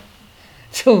boy."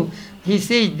 So he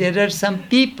said there are some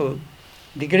people,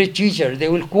 the great teachers, they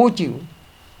will quote you,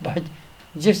 but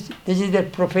just this is their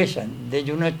profession. They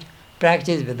do not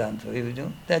practice Vedanta, you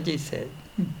know. That is said.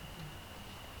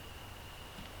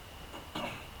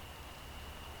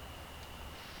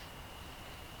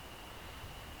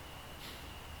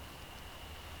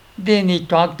 Then he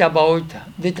talked about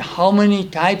that how many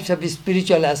types of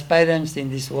spiritual aspirants in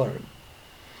this world.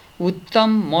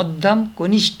 Uttam, Madhyam,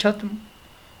 Kunishtatam,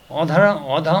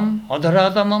 Adham,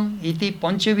 Adharadamam, iti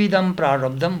panchavidam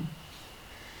prarabdam.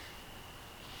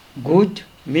 Good,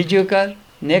 mediocre,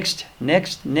 next.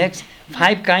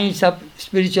 5 kinds of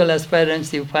spiritual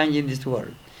aspirants you find in this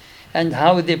world. And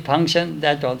how they function,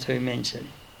 that also he mentioned.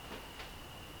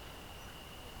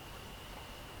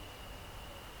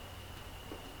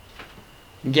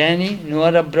 Jnani,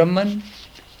 Nuara Brahman,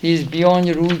 he is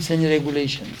beyond rules and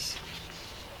regulations.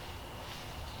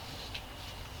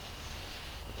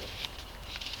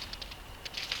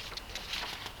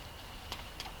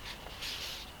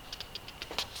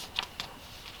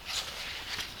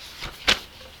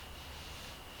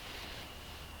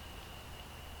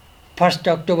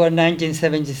 October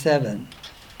 1977.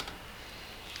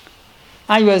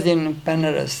 I was in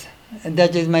Benares.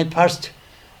 That is my first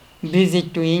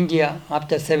visit to India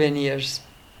after 7 years.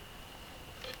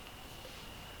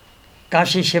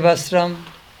 Kashi Shivasram,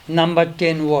 number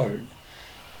 10 ward.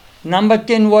 Number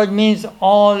 10 ward means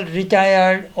all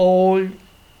retired, old,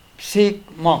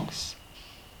 sick monks.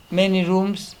 Many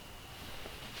rooms.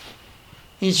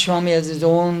 Each Swami has his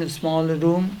own small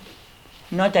room,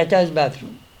 not attached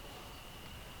bathroom.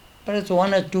 Perhaps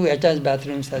 1 or 2 attached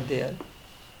bathrooms are there.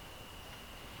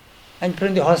 And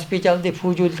from the hospital, the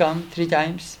food will come 3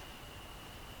 times.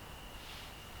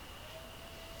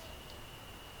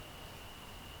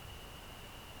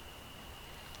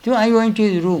 So I went to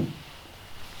his room,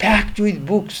 packed with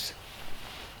books.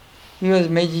 He was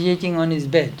meditating on his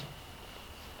bed.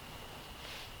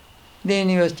 Then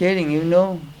he was telling,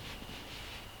 in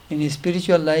his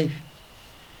spiritual life,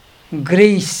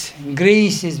 grace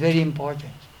is very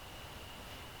important.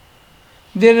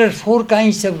 There are 4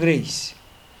 kinds of grace.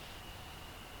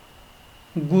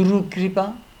 Guru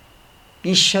Kripa,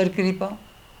 Ishwar Kripa,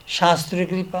 Shastra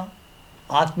Kripa,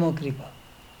 Atma Kripa.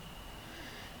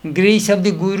 Grace of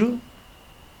the Guru,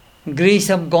 grace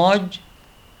of God,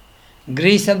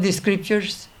 grace of the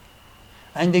scriptures,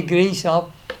 and the grace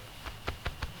of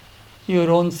your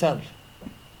own self.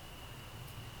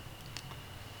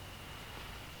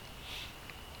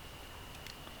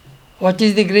 What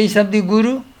is the grace of the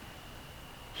Guru?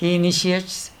 He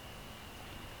initiates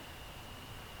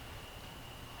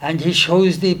and he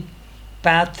shows the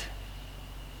path,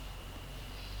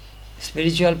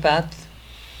 spiritual path.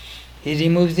 He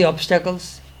removes the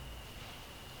obstacles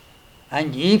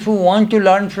And if you want to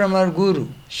learn from our Guru,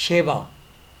 Sheva,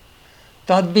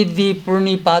 Tadvidhi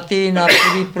Purnipatena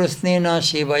Puriprasnena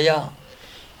Shevaya,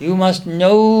 you must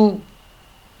know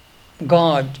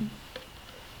God,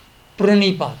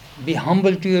 Pranipat, be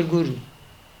humble to your Guru,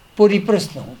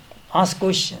 Puriprasno, ask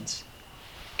questions,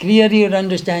 clear your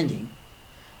understanding,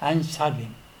 and serve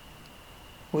him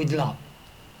with love.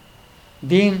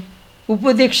 Then,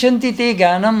 Upadekshanti te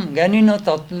jnanam jnanina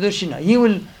tattvadarshina. He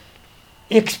will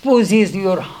expose his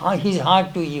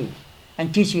heart to you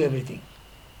and teach you everything.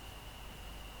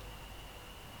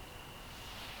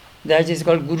 That is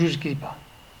called Guru's Kripa.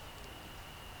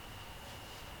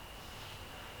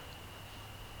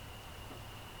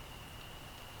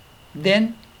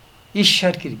 Then,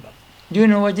 Ishwar Kripa. Do you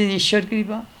know what is Ishwar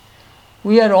Kripa?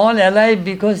 We are all alive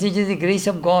because it is the grace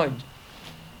of God.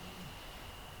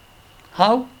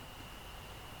 How?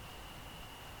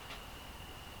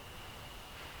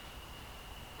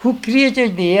 Who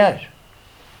created the air?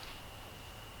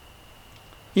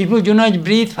 If you do not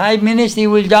breathe 5 minutes, you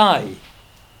will die.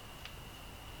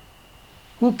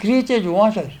 Who created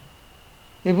water?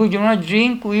 If you do not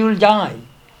drink, we will die.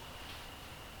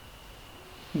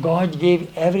 God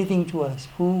gave everything to us,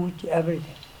 food,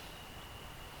 everything.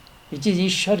 It is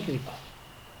Ishwar Kripa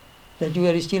that we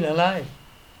are still alive.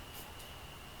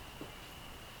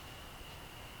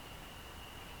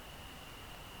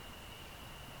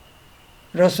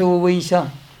 Raso Vaisa,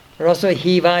 Raso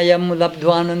Hivayam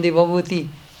Labdvanandi Bhavati,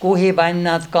 Kohe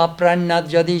Vainnath Kaprannath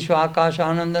Jadishwa Akasha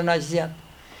Anandanasyat.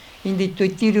 In the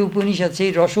Taittiriya Upanishad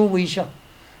says Raso Vaisa.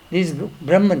 This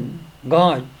Brahman,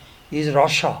 God, is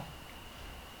Rasa,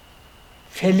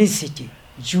 felicity,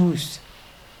 juice.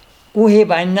 Kohe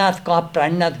Vainnath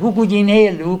Kaprannath. Who could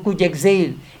inhale, who could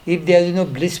exhale if there is no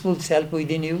blissful self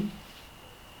within you?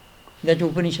 That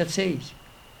Upanishad says.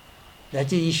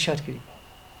 That is Ishwar Kripa.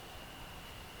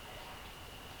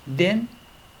 Then,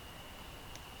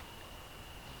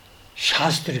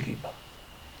 Shastra Kripa,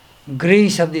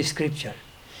 grace of the scripture.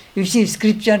 You see,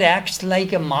 scripture acts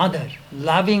like a mother,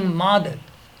 loving mother.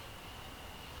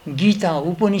 Gita,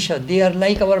 Upanishad, they are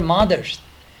like our mothers.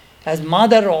 As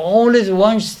mother always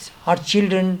wants her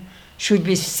children should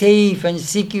be safe and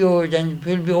secured and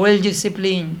will be well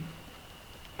disciplined.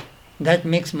 That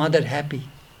makes mother happy.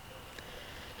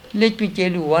 Let me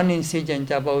tell you one incident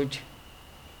about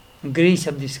grace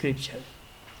of the scripture.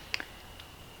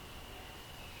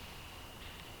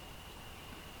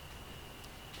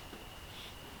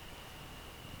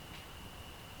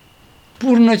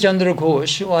 Purna Chandra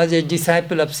Ghosh was a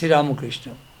disciple of Sri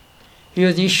Ramakrishna. He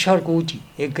was Ishwar Koti,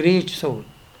 a great soul.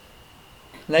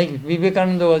 Like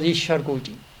Vivekananda was Ishwar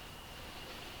Koti.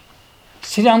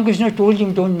 Sri Ramakrishna told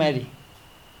him, don't marry.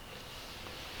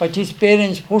 But his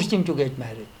parents forced him to get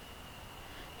married.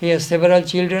 He has several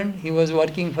children. He was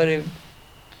working for a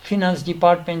finance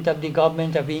department of the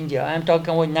government of India. I am talking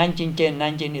about 1910,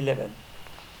 1911.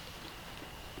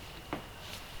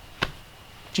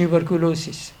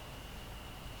 Tuberculosis.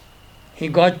 He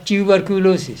got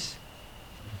tuberculosis.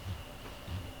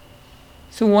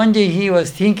 So one day he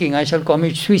was thinking, I shall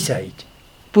commit suicide.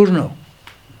 Purno.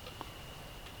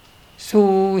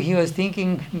 So he was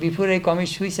thinking, before I commit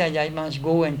suicide, I must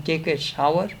go and take a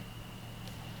shower.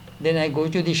 Then I go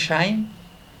to the shrine,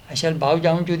 I shall bow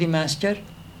down to the master,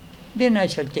 then I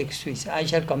shall take suicide, I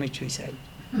shall commit suicide.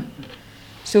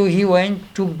 So he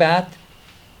went, took bath,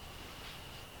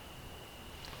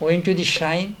 went to the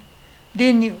shrine,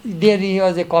 then there he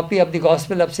was a copy of the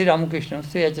Gospel of Sri Ramakrishna,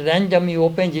 so at random he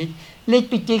opens it,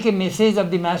 let me take a message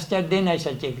of the master, then I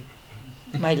shall take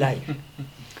my life.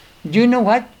 Do you know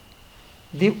what?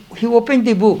 He opened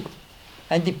the book,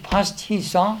 and the first he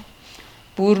saw,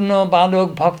 Purna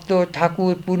Balok Bhakto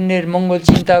Thakur Purner Mongol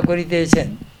Chinta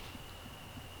Koritechen.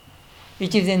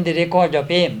 It is in the record of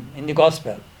him, in the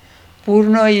Gospel.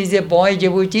 Purna is a boy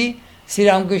devotee, Sri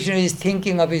Ramakrishna is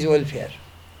thinking of his welfare.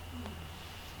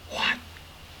 What?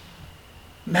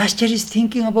 Master is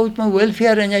thinking about my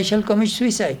welfare and I shall commit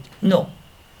suicide? No.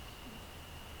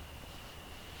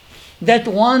 That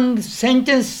one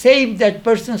sentence saved that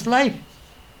person's life.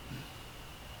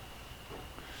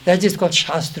 That is called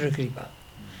Shastra Kripa,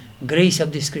 grace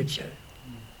of the scripture.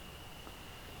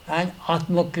 And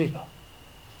Atma Kripa.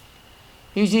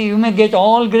 You see, you may get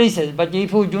all graces, but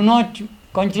if you do not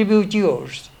contribute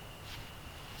yours,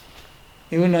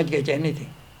 you will not get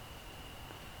anything.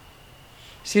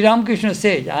 Sri Ramakrishna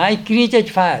says, I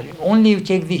created fire, only you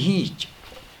take the heat.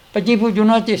 But if you do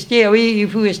not stay away,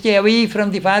 if you stay away from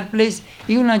the fireplace,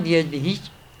 you will not get the heat.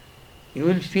 You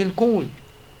will feel cold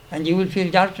and you will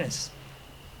feel darkness.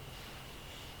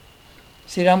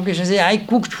 Sri Ramakrishna says, I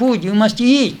cooked food, you must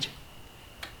eat.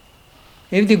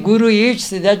 If the Guru eats,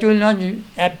 that will not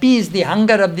appease the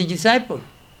hunger of the disciple.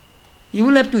 You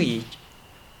will have to eat.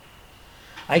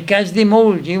 I catch the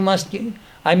mold,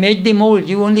 I made the mold,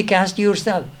 you only cast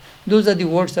yourself. Those are the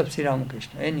words of Sri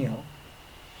Ramakrishna. Anyhow,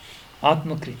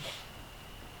 Atmakrita.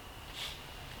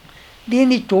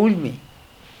 Then he told me,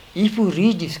 if you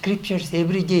read scriptures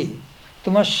every day,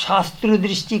 তোমার শাস্ত্র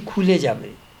দৃষ্টি খুলে যাবে.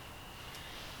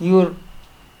 Your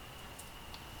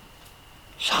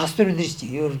শাস্ত্র দৃষ্টি,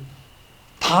 your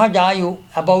third eye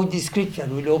about the scripture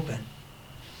will open.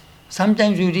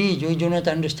 Sometimes we read, we do not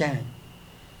understand.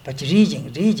 But reading,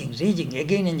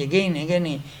 again and again,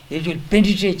 it will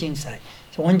penetrate inside.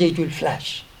 So one day it will flash.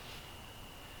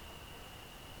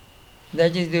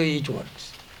 That is the way it works.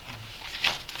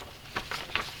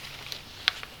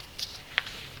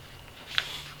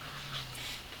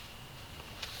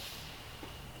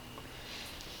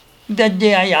 That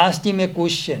day I asked him a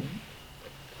question,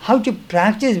 how to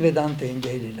practice Vedanta in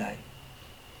daily life.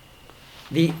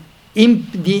 The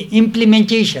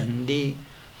implementation, the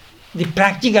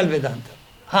practical Vedanta.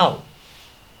 How?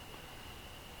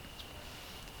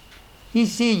 He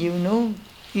says,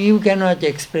 you cannot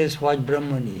express what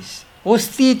Brahman is.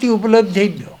 Osti iti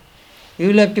upalabdhebhyo. You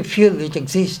will have to feel it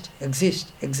exists.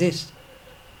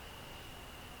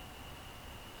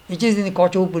 It is in the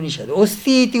Katha Upanishad.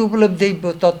 Osti iti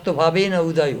upalabdhebhyo tattva bhavena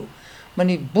udayo.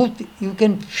 Both, you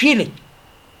can feel it.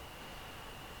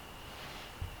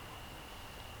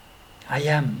 I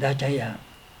am that I am.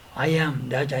 I am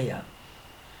that I am.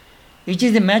 It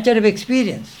is a matter of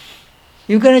experience.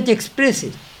 You cannot express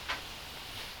it.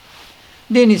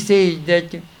 Then he says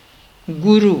that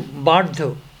Guru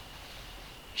Bardha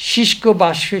Shishko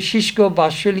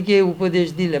Bashwalike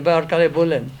Upadesh Dile Barkale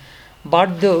Bolen.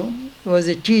 Bardha was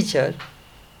a teacher.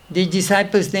 The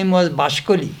disciple's name was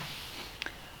Bashkoli.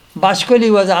 Bashkoli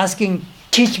was asking,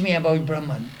 teach me about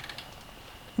Brahman.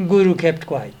 Guru kept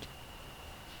quiet.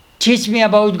 Teach me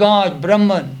about God,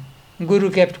 Brahman. Guru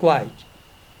kept quiet.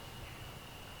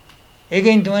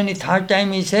 Again, 23rd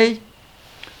time he says,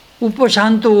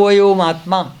 Upashanto vayom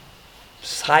atma.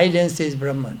 Silence is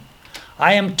Brahman.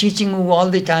 I am teaching you all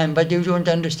the time, but you don't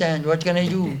understand. What can I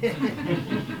do?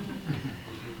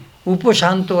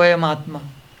 Upashanto vayom atma.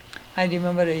 I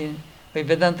remember in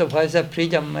Vedanta Voice of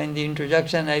Freedom, in the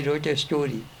introduction, I wrote a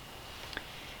story.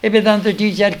 A Vedanta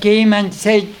teacher came and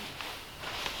said,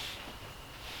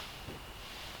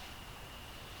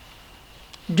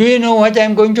 do you know what I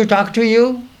am going to talk to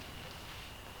you?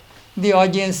 The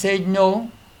audience said no.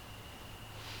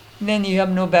 Then you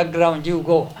have no background, you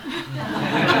go.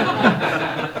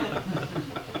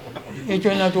 It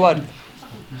will not work.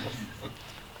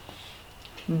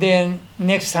 Then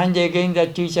next Sunday again the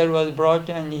teacher was brought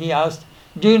and he asked,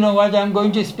 do you know what I am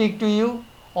going to speak to you?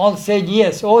 All said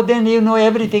yes. Oh, then you know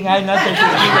everything. I am not going to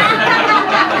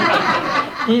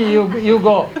speak. You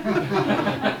go.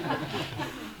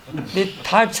 The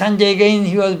third Sunday again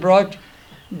he was brought.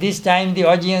 This time the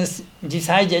audience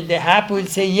decided the half will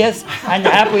say yes and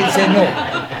half will say no.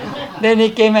 Then he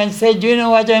came and said, do you know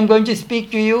what I am going to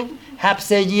speak to you? Half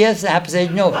said yes, half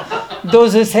said no.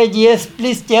 Those who said yes,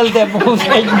 please tell them who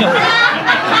said no.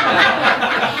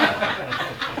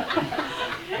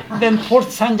 Then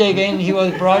fourth Sunday again he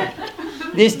was brought.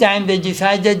 This time they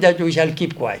decided that we shall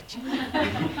keep quiet.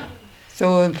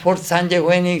 So on fourth Sunday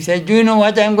when he said, do you know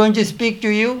what I am going to speak to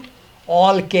you?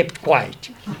 All kept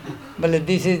quiet. But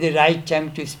this is the right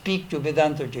time to speak to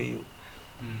Vedanta to you.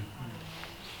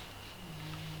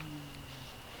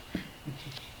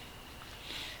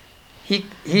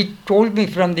 He told me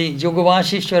from the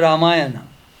Yogavasishta Ramayana.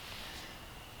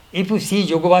 If you see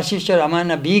Yogavasishta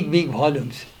Ramayana, big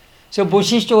volumes. So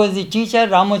Vasishta was the teacher,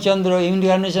 Ramachandra,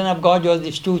 incarnation of God, was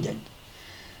the student.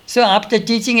 So after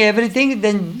teaching everything,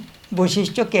 then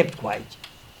Vasishta kept quiet.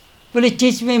 Will you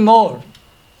teach me more?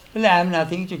 Well, I have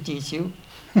nothing to teach you.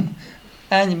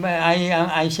 And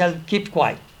I shall keep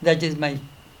quiet. That is the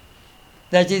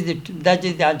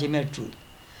ultimate truth.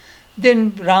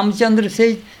 Then Ramchandra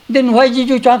says, then why did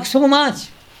you talk so much?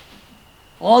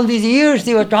 All these years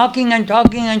you were talking and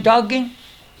talking and talking.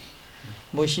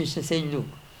 Vasishta said, look,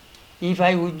 if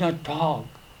I would not talk,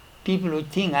 people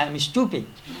would think I am stupid.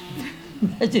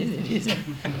 That is the reason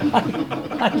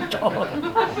I talk.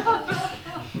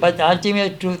 But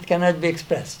ultimate truth cannot be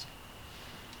expressed.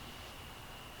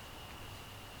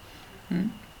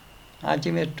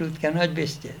 Ultimate truth cannot be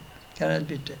said, cannot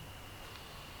be said.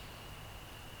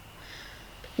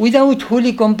 Without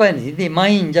holy company, the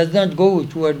mind does not go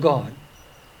toward God.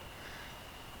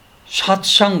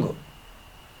 Satsanga.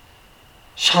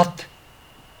 Sat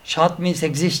means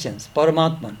existence,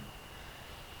 Paramatman.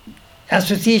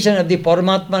 Association of the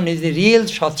Paramatman is the real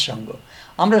Satsanga.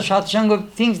 Amra satsanga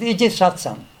thinks it is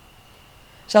satsang.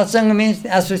 Satsang means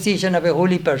association of a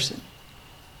holy person.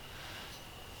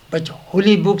 But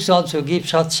holy books also give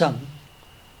satsang.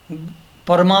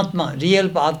 Paramatma, real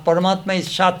Paramatma is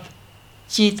Sat,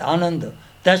 Chit, Ananda.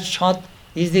 That Sat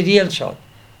is the real Sat.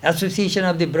 Association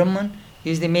of the Brahman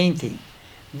is the main thing.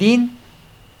 Then,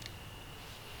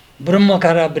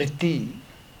 Brahmakara Vritti.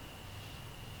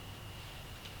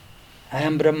 I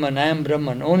am Brahman, I am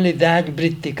Brahman. Only that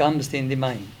Vritti comes in the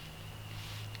mind.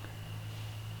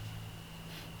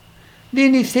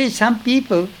 Then he says some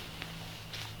people,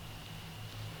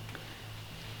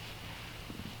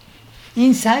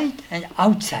 inside and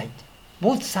outside,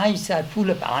 both sides are full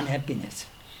of unhappiness.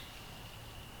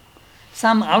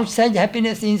 Some outside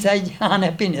happiness, inside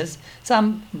unhappiness,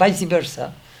 some vice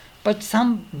versa, but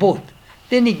some both.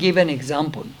 Then he gave an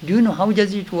example. Do you know how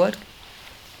does it work?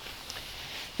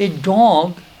 A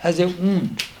dog has a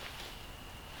wound,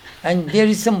 and there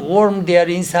is some worm there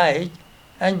inside,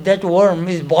 and that worm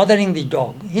is bothering the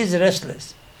dog. He is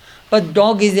restless. But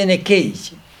dog is in a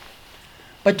cage.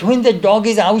 But when the dog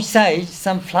is outside,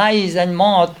 some flies and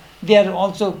moth, they are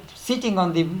also sitting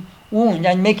on the wound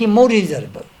and making more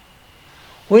miserable.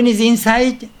 When he's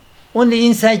inside, only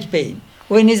inside pain.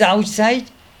 When he's outside,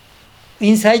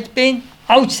 inside pain,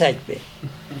 outside pain.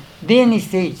 Then he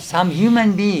says, some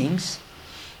human beings,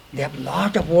 they have a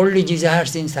lot of worldly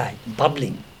desires inside,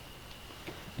 bubbling.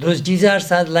 Those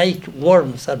desires are like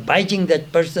worms, are biting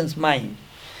that person's mind.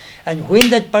 And when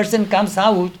that person comes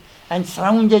out and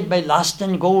surrounded by lust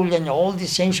and gold and all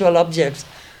these sensual objects,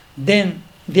 then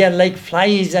they are like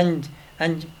flies and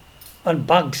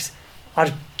bugs are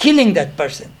killing that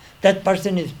person. That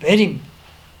person is very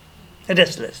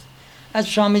restless. As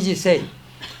Swamiji said,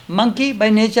 monkey by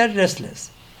nature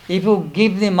restless. If you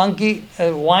give the monkey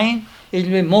wine, it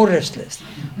will be more restless.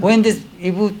 If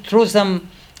you throw some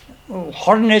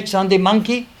hornets on the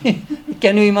monkey,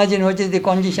 can you imagine what is the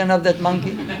condition of that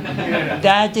monkey?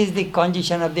 That is the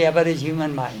condition of the average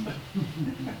human mind.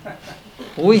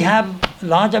 We have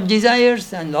lot of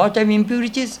desires and lot of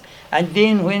impurities, and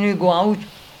then when we go out,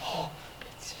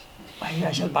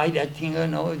 I shall buy that thing, a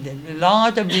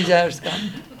lot of desires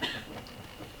come.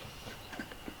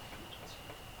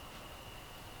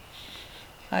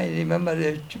 I remember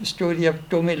the story of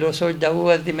Tommy Losoda, who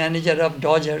was the manager of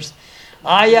Dodgers.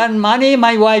 I earn money,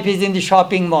 my wife is in the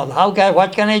shopping mall.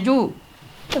 What can I do?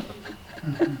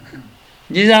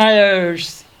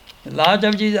 Desires, a lot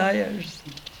of desires.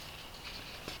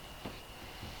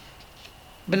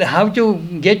 But how to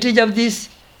get rid of this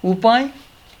upai?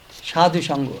 Sadhu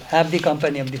Sangha, have the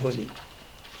company of the holy.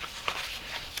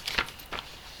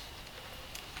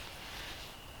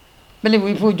 But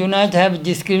if you do not have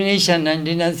discrimination and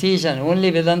renunciation, only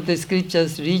Vedanta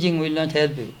scriptures reading will not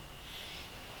help you.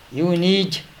 You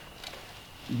need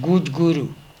good guru.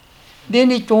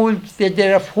 Then he told that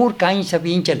there are 4 kinds of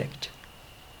intellect.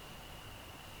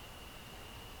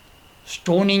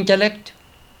 Stone intellect,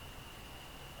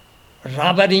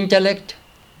 rubber intellect,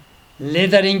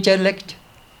 leather intellect,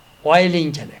 oil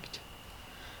intellect.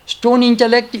 Stone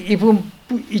intellect,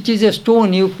 it is a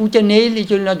stone, you put a nail,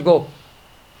 it will not go.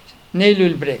 Nail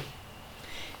will break.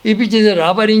 If it is a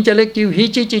rubber intellect, you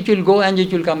hit it, it will go and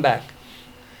it will come back.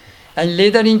 And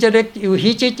leather intellect, you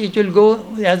hit it, it will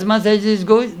go as much as it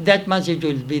goes, that much it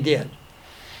will be there.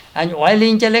 And oil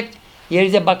intellect, here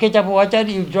is a bucket of water,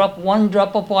 you drop 1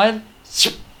 drop of oil,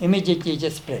 immediately it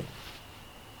just spread.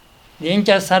 The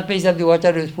entire surface of the water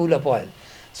is full of oil.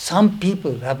 Some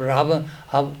people have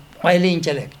oily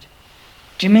intellect,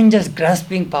 tremendous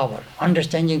grasping power,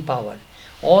 understanding power.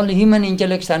 All human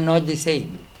intellects are not the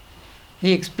same.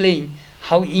 He explained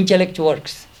how intellect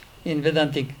works in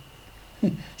Vedantic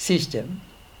system.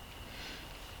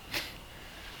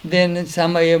 Then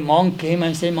a monk came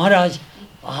and said, Maharaj,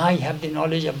 I have the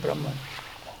knowledge of Brahman.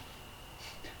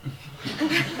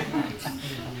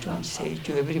 Don't say it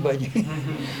to everybody.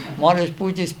 Maharaj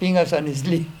put his fingers on his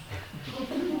lip.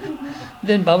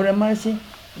 Then Baba Maharaj said,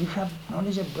 you have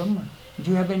knowledge of Brahman. Do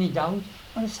you have any doubt?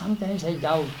 Well, sometimes I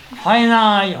doubt.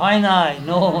 Hainai.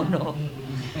 No.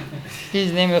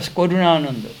 His name was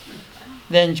Karunananda.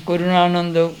 Then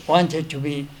Karunananda wanted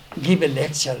to give a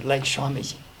lecture like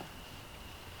Swamiji.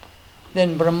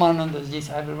 Then Brahmananda's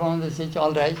disciple, Brahmananda said,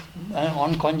 all right,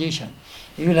 on condition.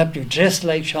 You will have to dress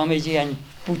like Swamiji and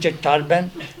put a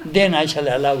turban, then I shall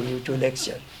allow you to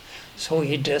lecture. So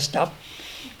he dressed up.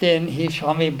 Then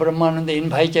Swami Brahmananda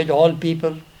invited all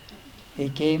people. He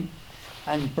came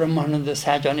and Brahmananda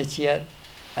sat on a chair,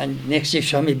 and next to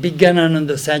Swami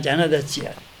Vijnananda sat another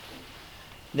chair.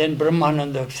 Then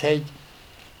Brahmananda said,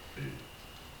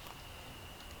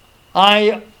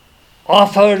 I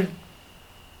offer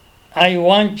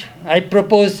I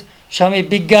propose Swami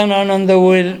Vigyanananda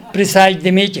will preside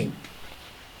the meeting.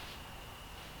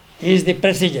 He is the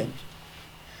president.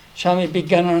 Swami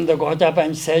Vigyanananda got up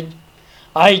and said,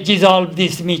 I dissolve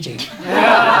this meeting.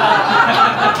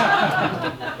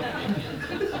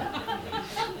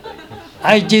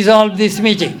 I dissolve this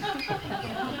meeting.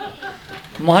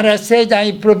 Maharaj said,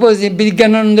 I propose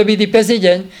Vigyanananda be the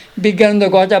president. Vigyanananda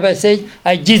got up and said,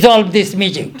 I dissolve this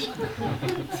meeting.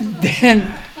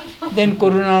 Then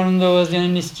Karunananda was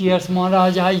in his tears.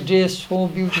 Maharaj, I dress so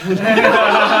beautifully.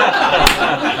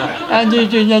 And he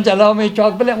didn't allow me to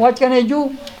talk. But what can I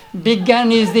do?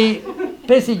 Vigyan is the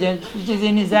president, which is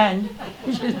in his hand.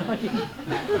 Which is not in.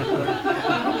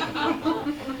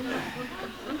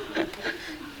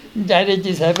 Direct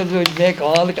disciples would make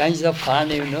all kinds of fun,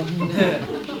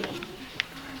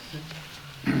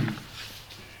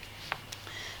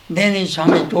 Then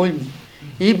Swami told me,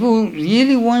 if you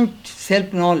really want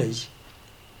self-knowledge,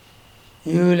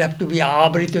 you will have to be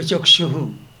abrita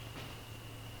chakshuhu.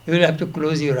 You will have to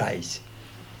close your eyes.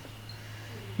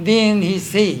 Then he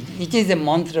said, it is a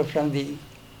mantra from the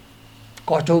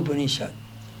Kathopanishad.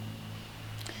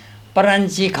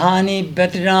 Paranchikhani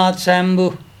Bhatrinath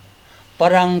Sambhu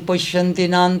Parang Pushyanti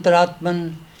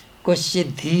Nantratman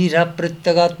Kushit Dhira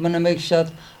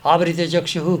Prityagatmanamekshat Abrita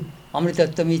Chakshuhu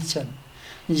Amritattamichan.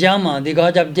 Jama, the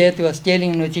god of death, was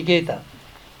telling Nachiketa,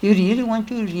 you really want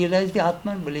to realize the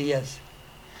Atman? Well, yes.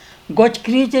 God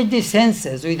created the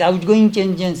senses with outgoing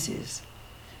tendencies.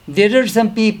 There are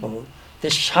some people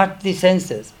that shut the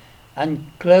senses and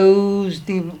close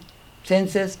the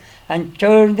senses and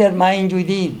turn their mind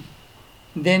within.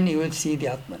 Then you will see the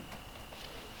Atman.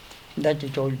 That he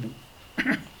told me.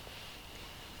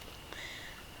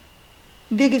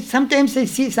 Sometimes I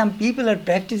see some people are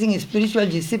practicing spiritual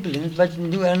disciplines, but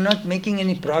they are not making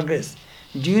any progress.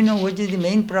 Do you know what is the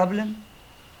main problem?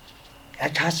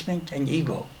 Attachment and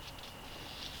ego.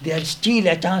 They are still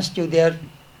attached to their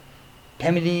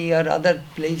family or other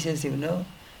places,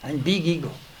 and big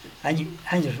ego and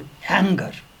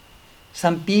anger.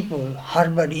 Some people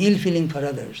harbor ill feeling for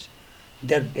others.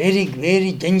 They are very,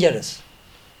 very dangerous.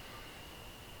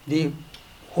 The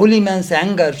holy man's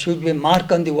anger should be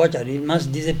mark on the water. It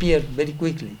must disappear very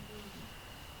quickly.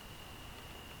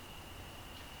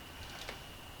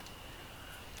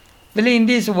 Well, in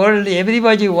this world,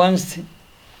 everybody wants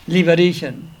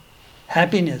liberation,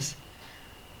 happiness.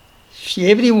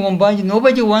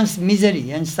 Nobody wants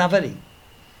misery and suffering.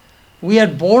 We are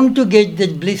born to get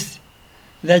that bliss.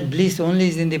 That bliss only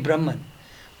is in the Brahman.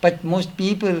 But most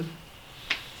people,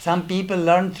 some people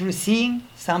learn through seeing,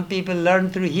 some people learn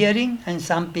through hearing, and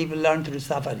some people learn through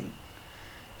suffering.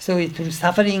 So through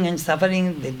suffering,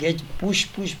 they get push,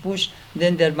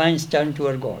 then their minds turn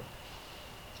toward God.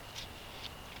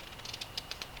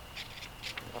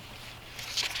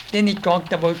 Then he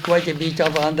talked about quite a bit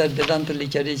of other Vedanta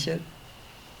literature.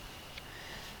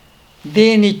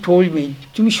 Then he told me,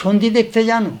 "Tumi Shondi dekhte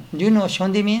jano?" Do you know what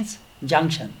Shondi means?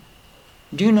 Junction.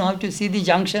 Do you know how to see the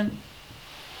junction?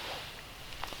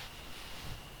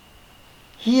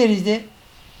 Here is a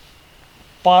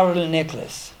pearl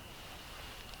necklace.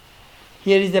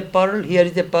 Here is a pearl, here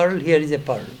is a pearl, here is a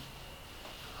pearl.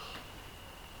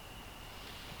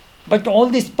 But all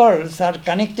these pearls are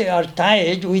connected, are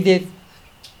tied with a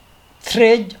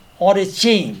thread or a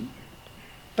chain.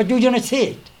 But you do not see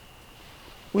it.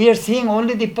 We are seeing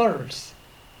only the pearls.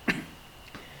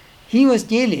 He was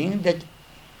telling that,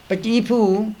 but if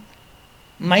you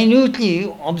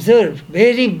minutely observe,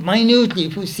 very minutely,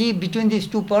 if you see between these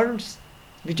two pearls,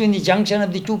 between the junction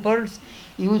of the two pearls,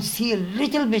 you will see a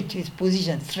little bit its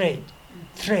position, thread.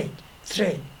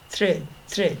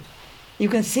 You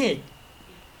can see it.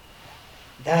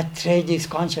 That thread is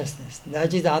consciousness,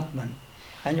 that is Atman.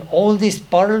 And all these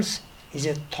pearls is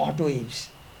a thought waves.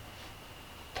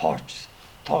 Thoughts.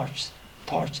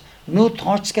 No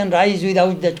thoughts can rise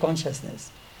without that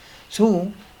consciousness.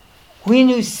 So, when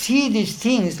you see these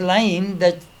things lying,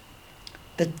 that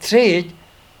the thread,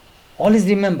 always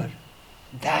remember,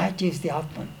 that is the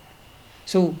Atman.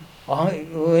 So,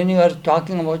 when you are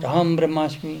talking about Aham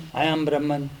Brahmasmi, I am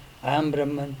Brahman, I am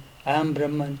Brahman, I am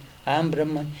Brahman, I am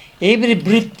Brahman, every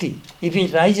vritti, if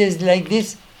it rises like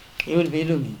this, you will be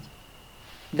illuminated.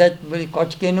 That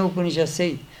Kautikena Upanishad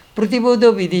says,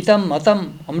 Pratibodha viditam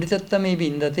matam amritattam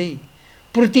vindate.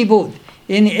 Pratibodh.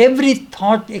 In every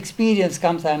thought experience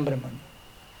comes I am Brahman.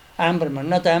 I am Brahman.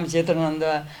 Not I am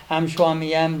Chetananda, I am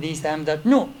Swami, I am this, I am that.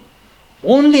 No.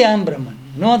 Only I am Brahman.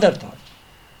 No other thought.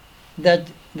 That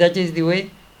is the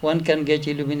way one can get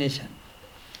illumination.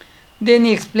 Then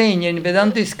he explained, in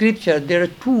Vedanta scripture, there are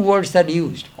two words that are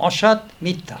used. Asat,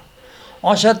 Mithya.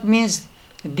 Asat means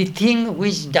the thing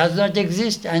which does not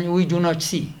exist and we do not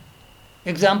see.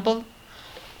 Example,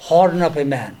 horn of a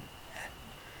man.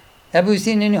 Have you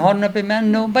seen any horn of a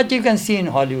man? No, but you can see in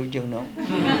Hollywood, you know.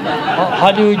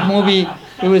 Hollywood movie,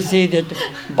 you will see that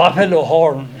buffalo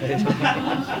horn.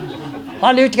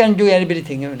 Hollywood can do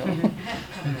everything, you know.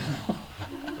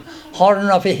 Horn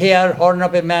of a hare, horn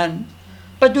of a man.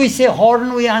 But we say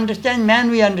horn, we understand, man,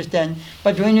 we understand.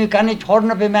 But when we connect horn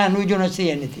of a man, we do not see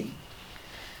anything.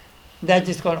 That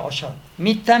is called asad.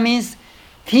 Mithya means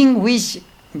thing which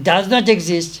does not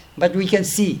exist, but we can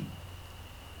see.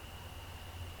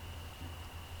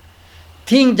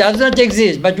 Thing does not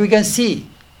exist, but we can see.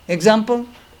 Example,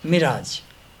 mirage.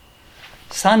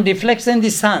 Sun reflects in the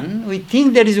sun, we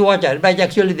think there is water, but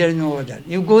actually there is no water.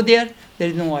 You go there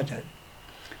is no water.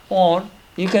 Or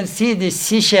you can see the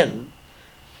seashell.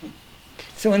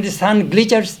 So when the sun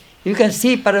glitters, you can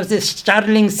see perhaps a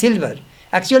sterling silver.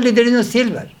 Actually there is no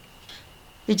silver.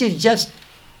 It is just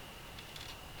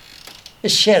a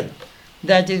shell.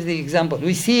 That is the example.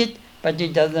 We see it, but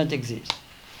it does not exist.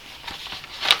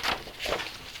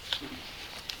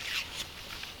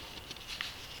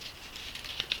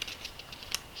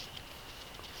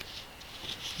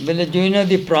 Well, do you know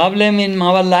the problem in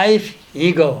our life?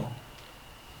 Ego.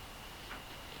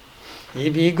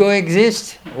 If ego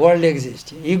exists, world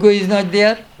exists. Ego is not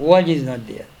there, world is not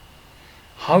there.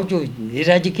 How to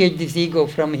eradicate this ego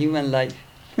from human life?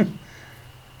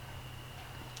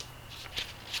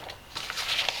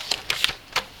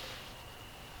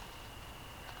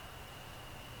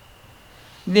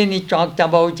 Then he talked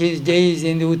about his days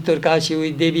in the Uttarkashi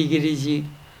with Devi Giriji.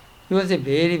 He was a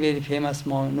very, very famous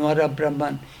monk, Nwara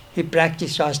Brahman. He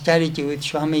practiced austerity with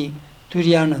Swami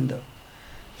Turiyananda.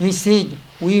 He said,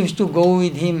 we used to go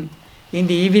with him in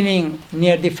the evening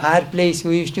near the fireplace,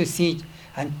 we used to sit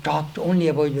and talked only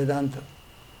about Vedanta.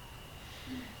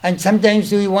 And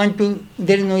sometimes we want to,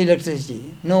 there is no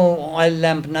electricity, no oil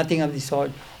lamp, nothing of the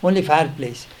sort, only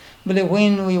fireplace. But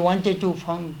when we wanted to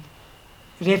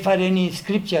refer any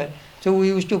scripture, so we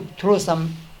used to throw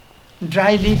some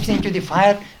dry leaves into the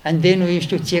fire and then we used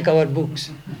to check our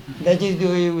books. That is the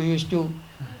way we used to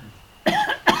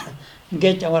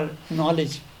get our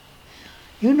knowledge.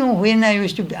 You know, when I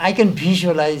used to, I can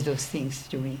visualize those things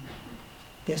to me.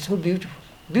 They are so beautiful,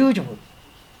 beautiful.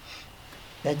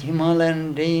 That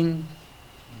Himalayan rain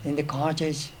in the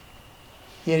cottage,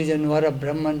 here is a Nwara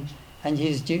Brahman and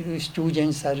his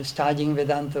students are studying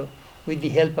Vedanta with the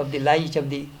help of the light of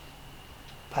the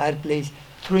fireplace,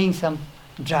 throwing some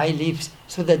dry leaves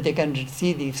so that they can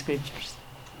see the scriptures.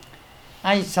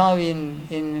 I saw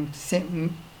in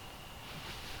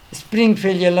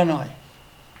Springfield, Illinois,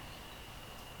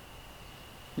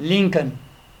 Lincoln,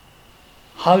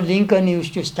 how Lincoln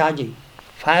used to study,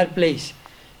 fireplace.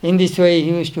 In this way he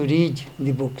used to read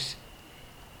the books.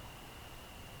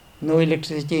 No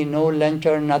electricity, no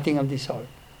lantern, nothing of the sort.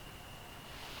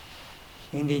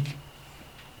 In the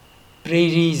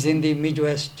prairies in the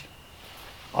Midwest,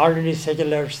 ordinary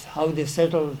settlers, how they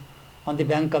settled on the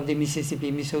bank of the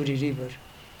Mississippi, Missouri River.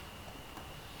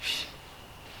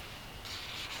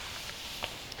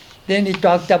 Then he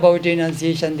talked about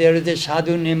renunciation. There is a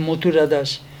sadhu named Mathura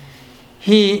Das.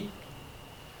 He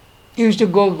used to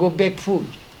go beg food.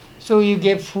 So he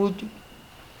gave food.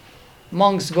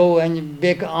 Monks go and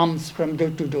beg alms from door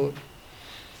to door.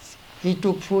 He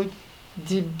took food.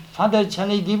 The father,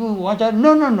 shall I give you water?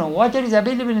 No. Water is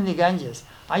available in the Ganges.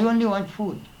 I only want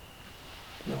food.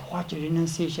 What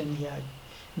renunciation he had.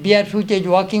 Barefooted,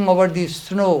 walking over the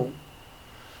snow.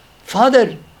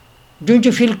 Father, don't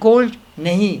you feel cold?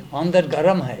 Nahi, andar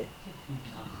garam hai.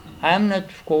 I am not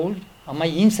cold. My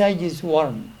inside is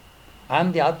warm. I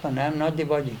am the Atman, I am not the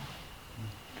body.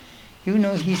 You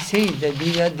know, he says that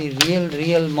these are the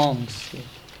real monks.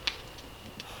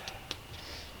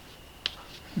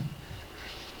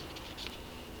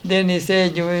 Then he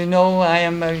said, you know,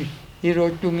 he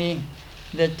wrote to me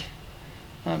that,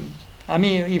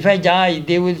 if I die,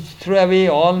 they will throw away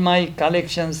all my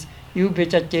collections. You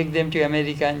better take them to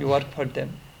America and work for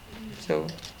them. So,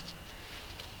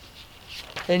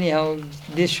 anyhow,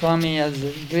 this Swami has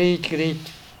a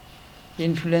great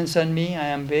influence on me. I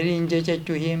am very indebted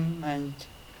to him, and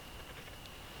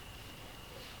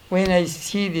when I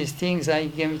see these things, I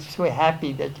am so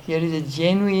happy that here is a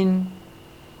genuine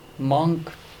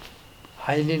monk,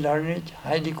 highly learned,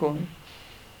 highly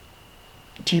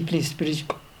deeply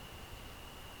spiritual.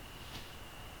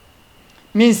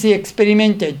 Means he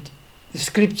experimented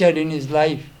scripture in his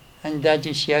life, and that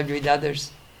he shared with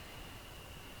others.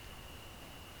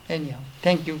 Anyhow,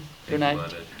 thank you. Good night.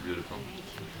 That's beautiful.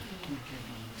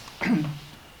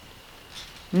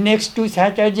 Next 2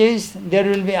 Saturdays, there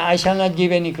will be, I shall not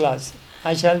give any class.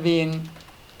 I shall be in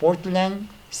Portland,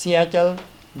 Seattle,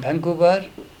 Vancouver,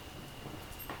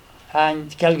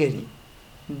 and Calgary.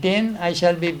 Then I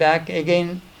shall be back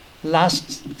again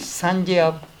last Sunday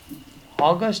of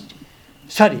August,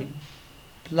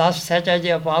 last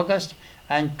Saturday of August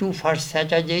and 2 first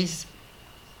Saturdays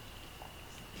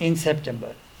in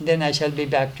September. Then I shall be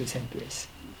back to St. Louis.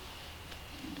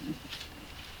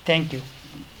 Thank you.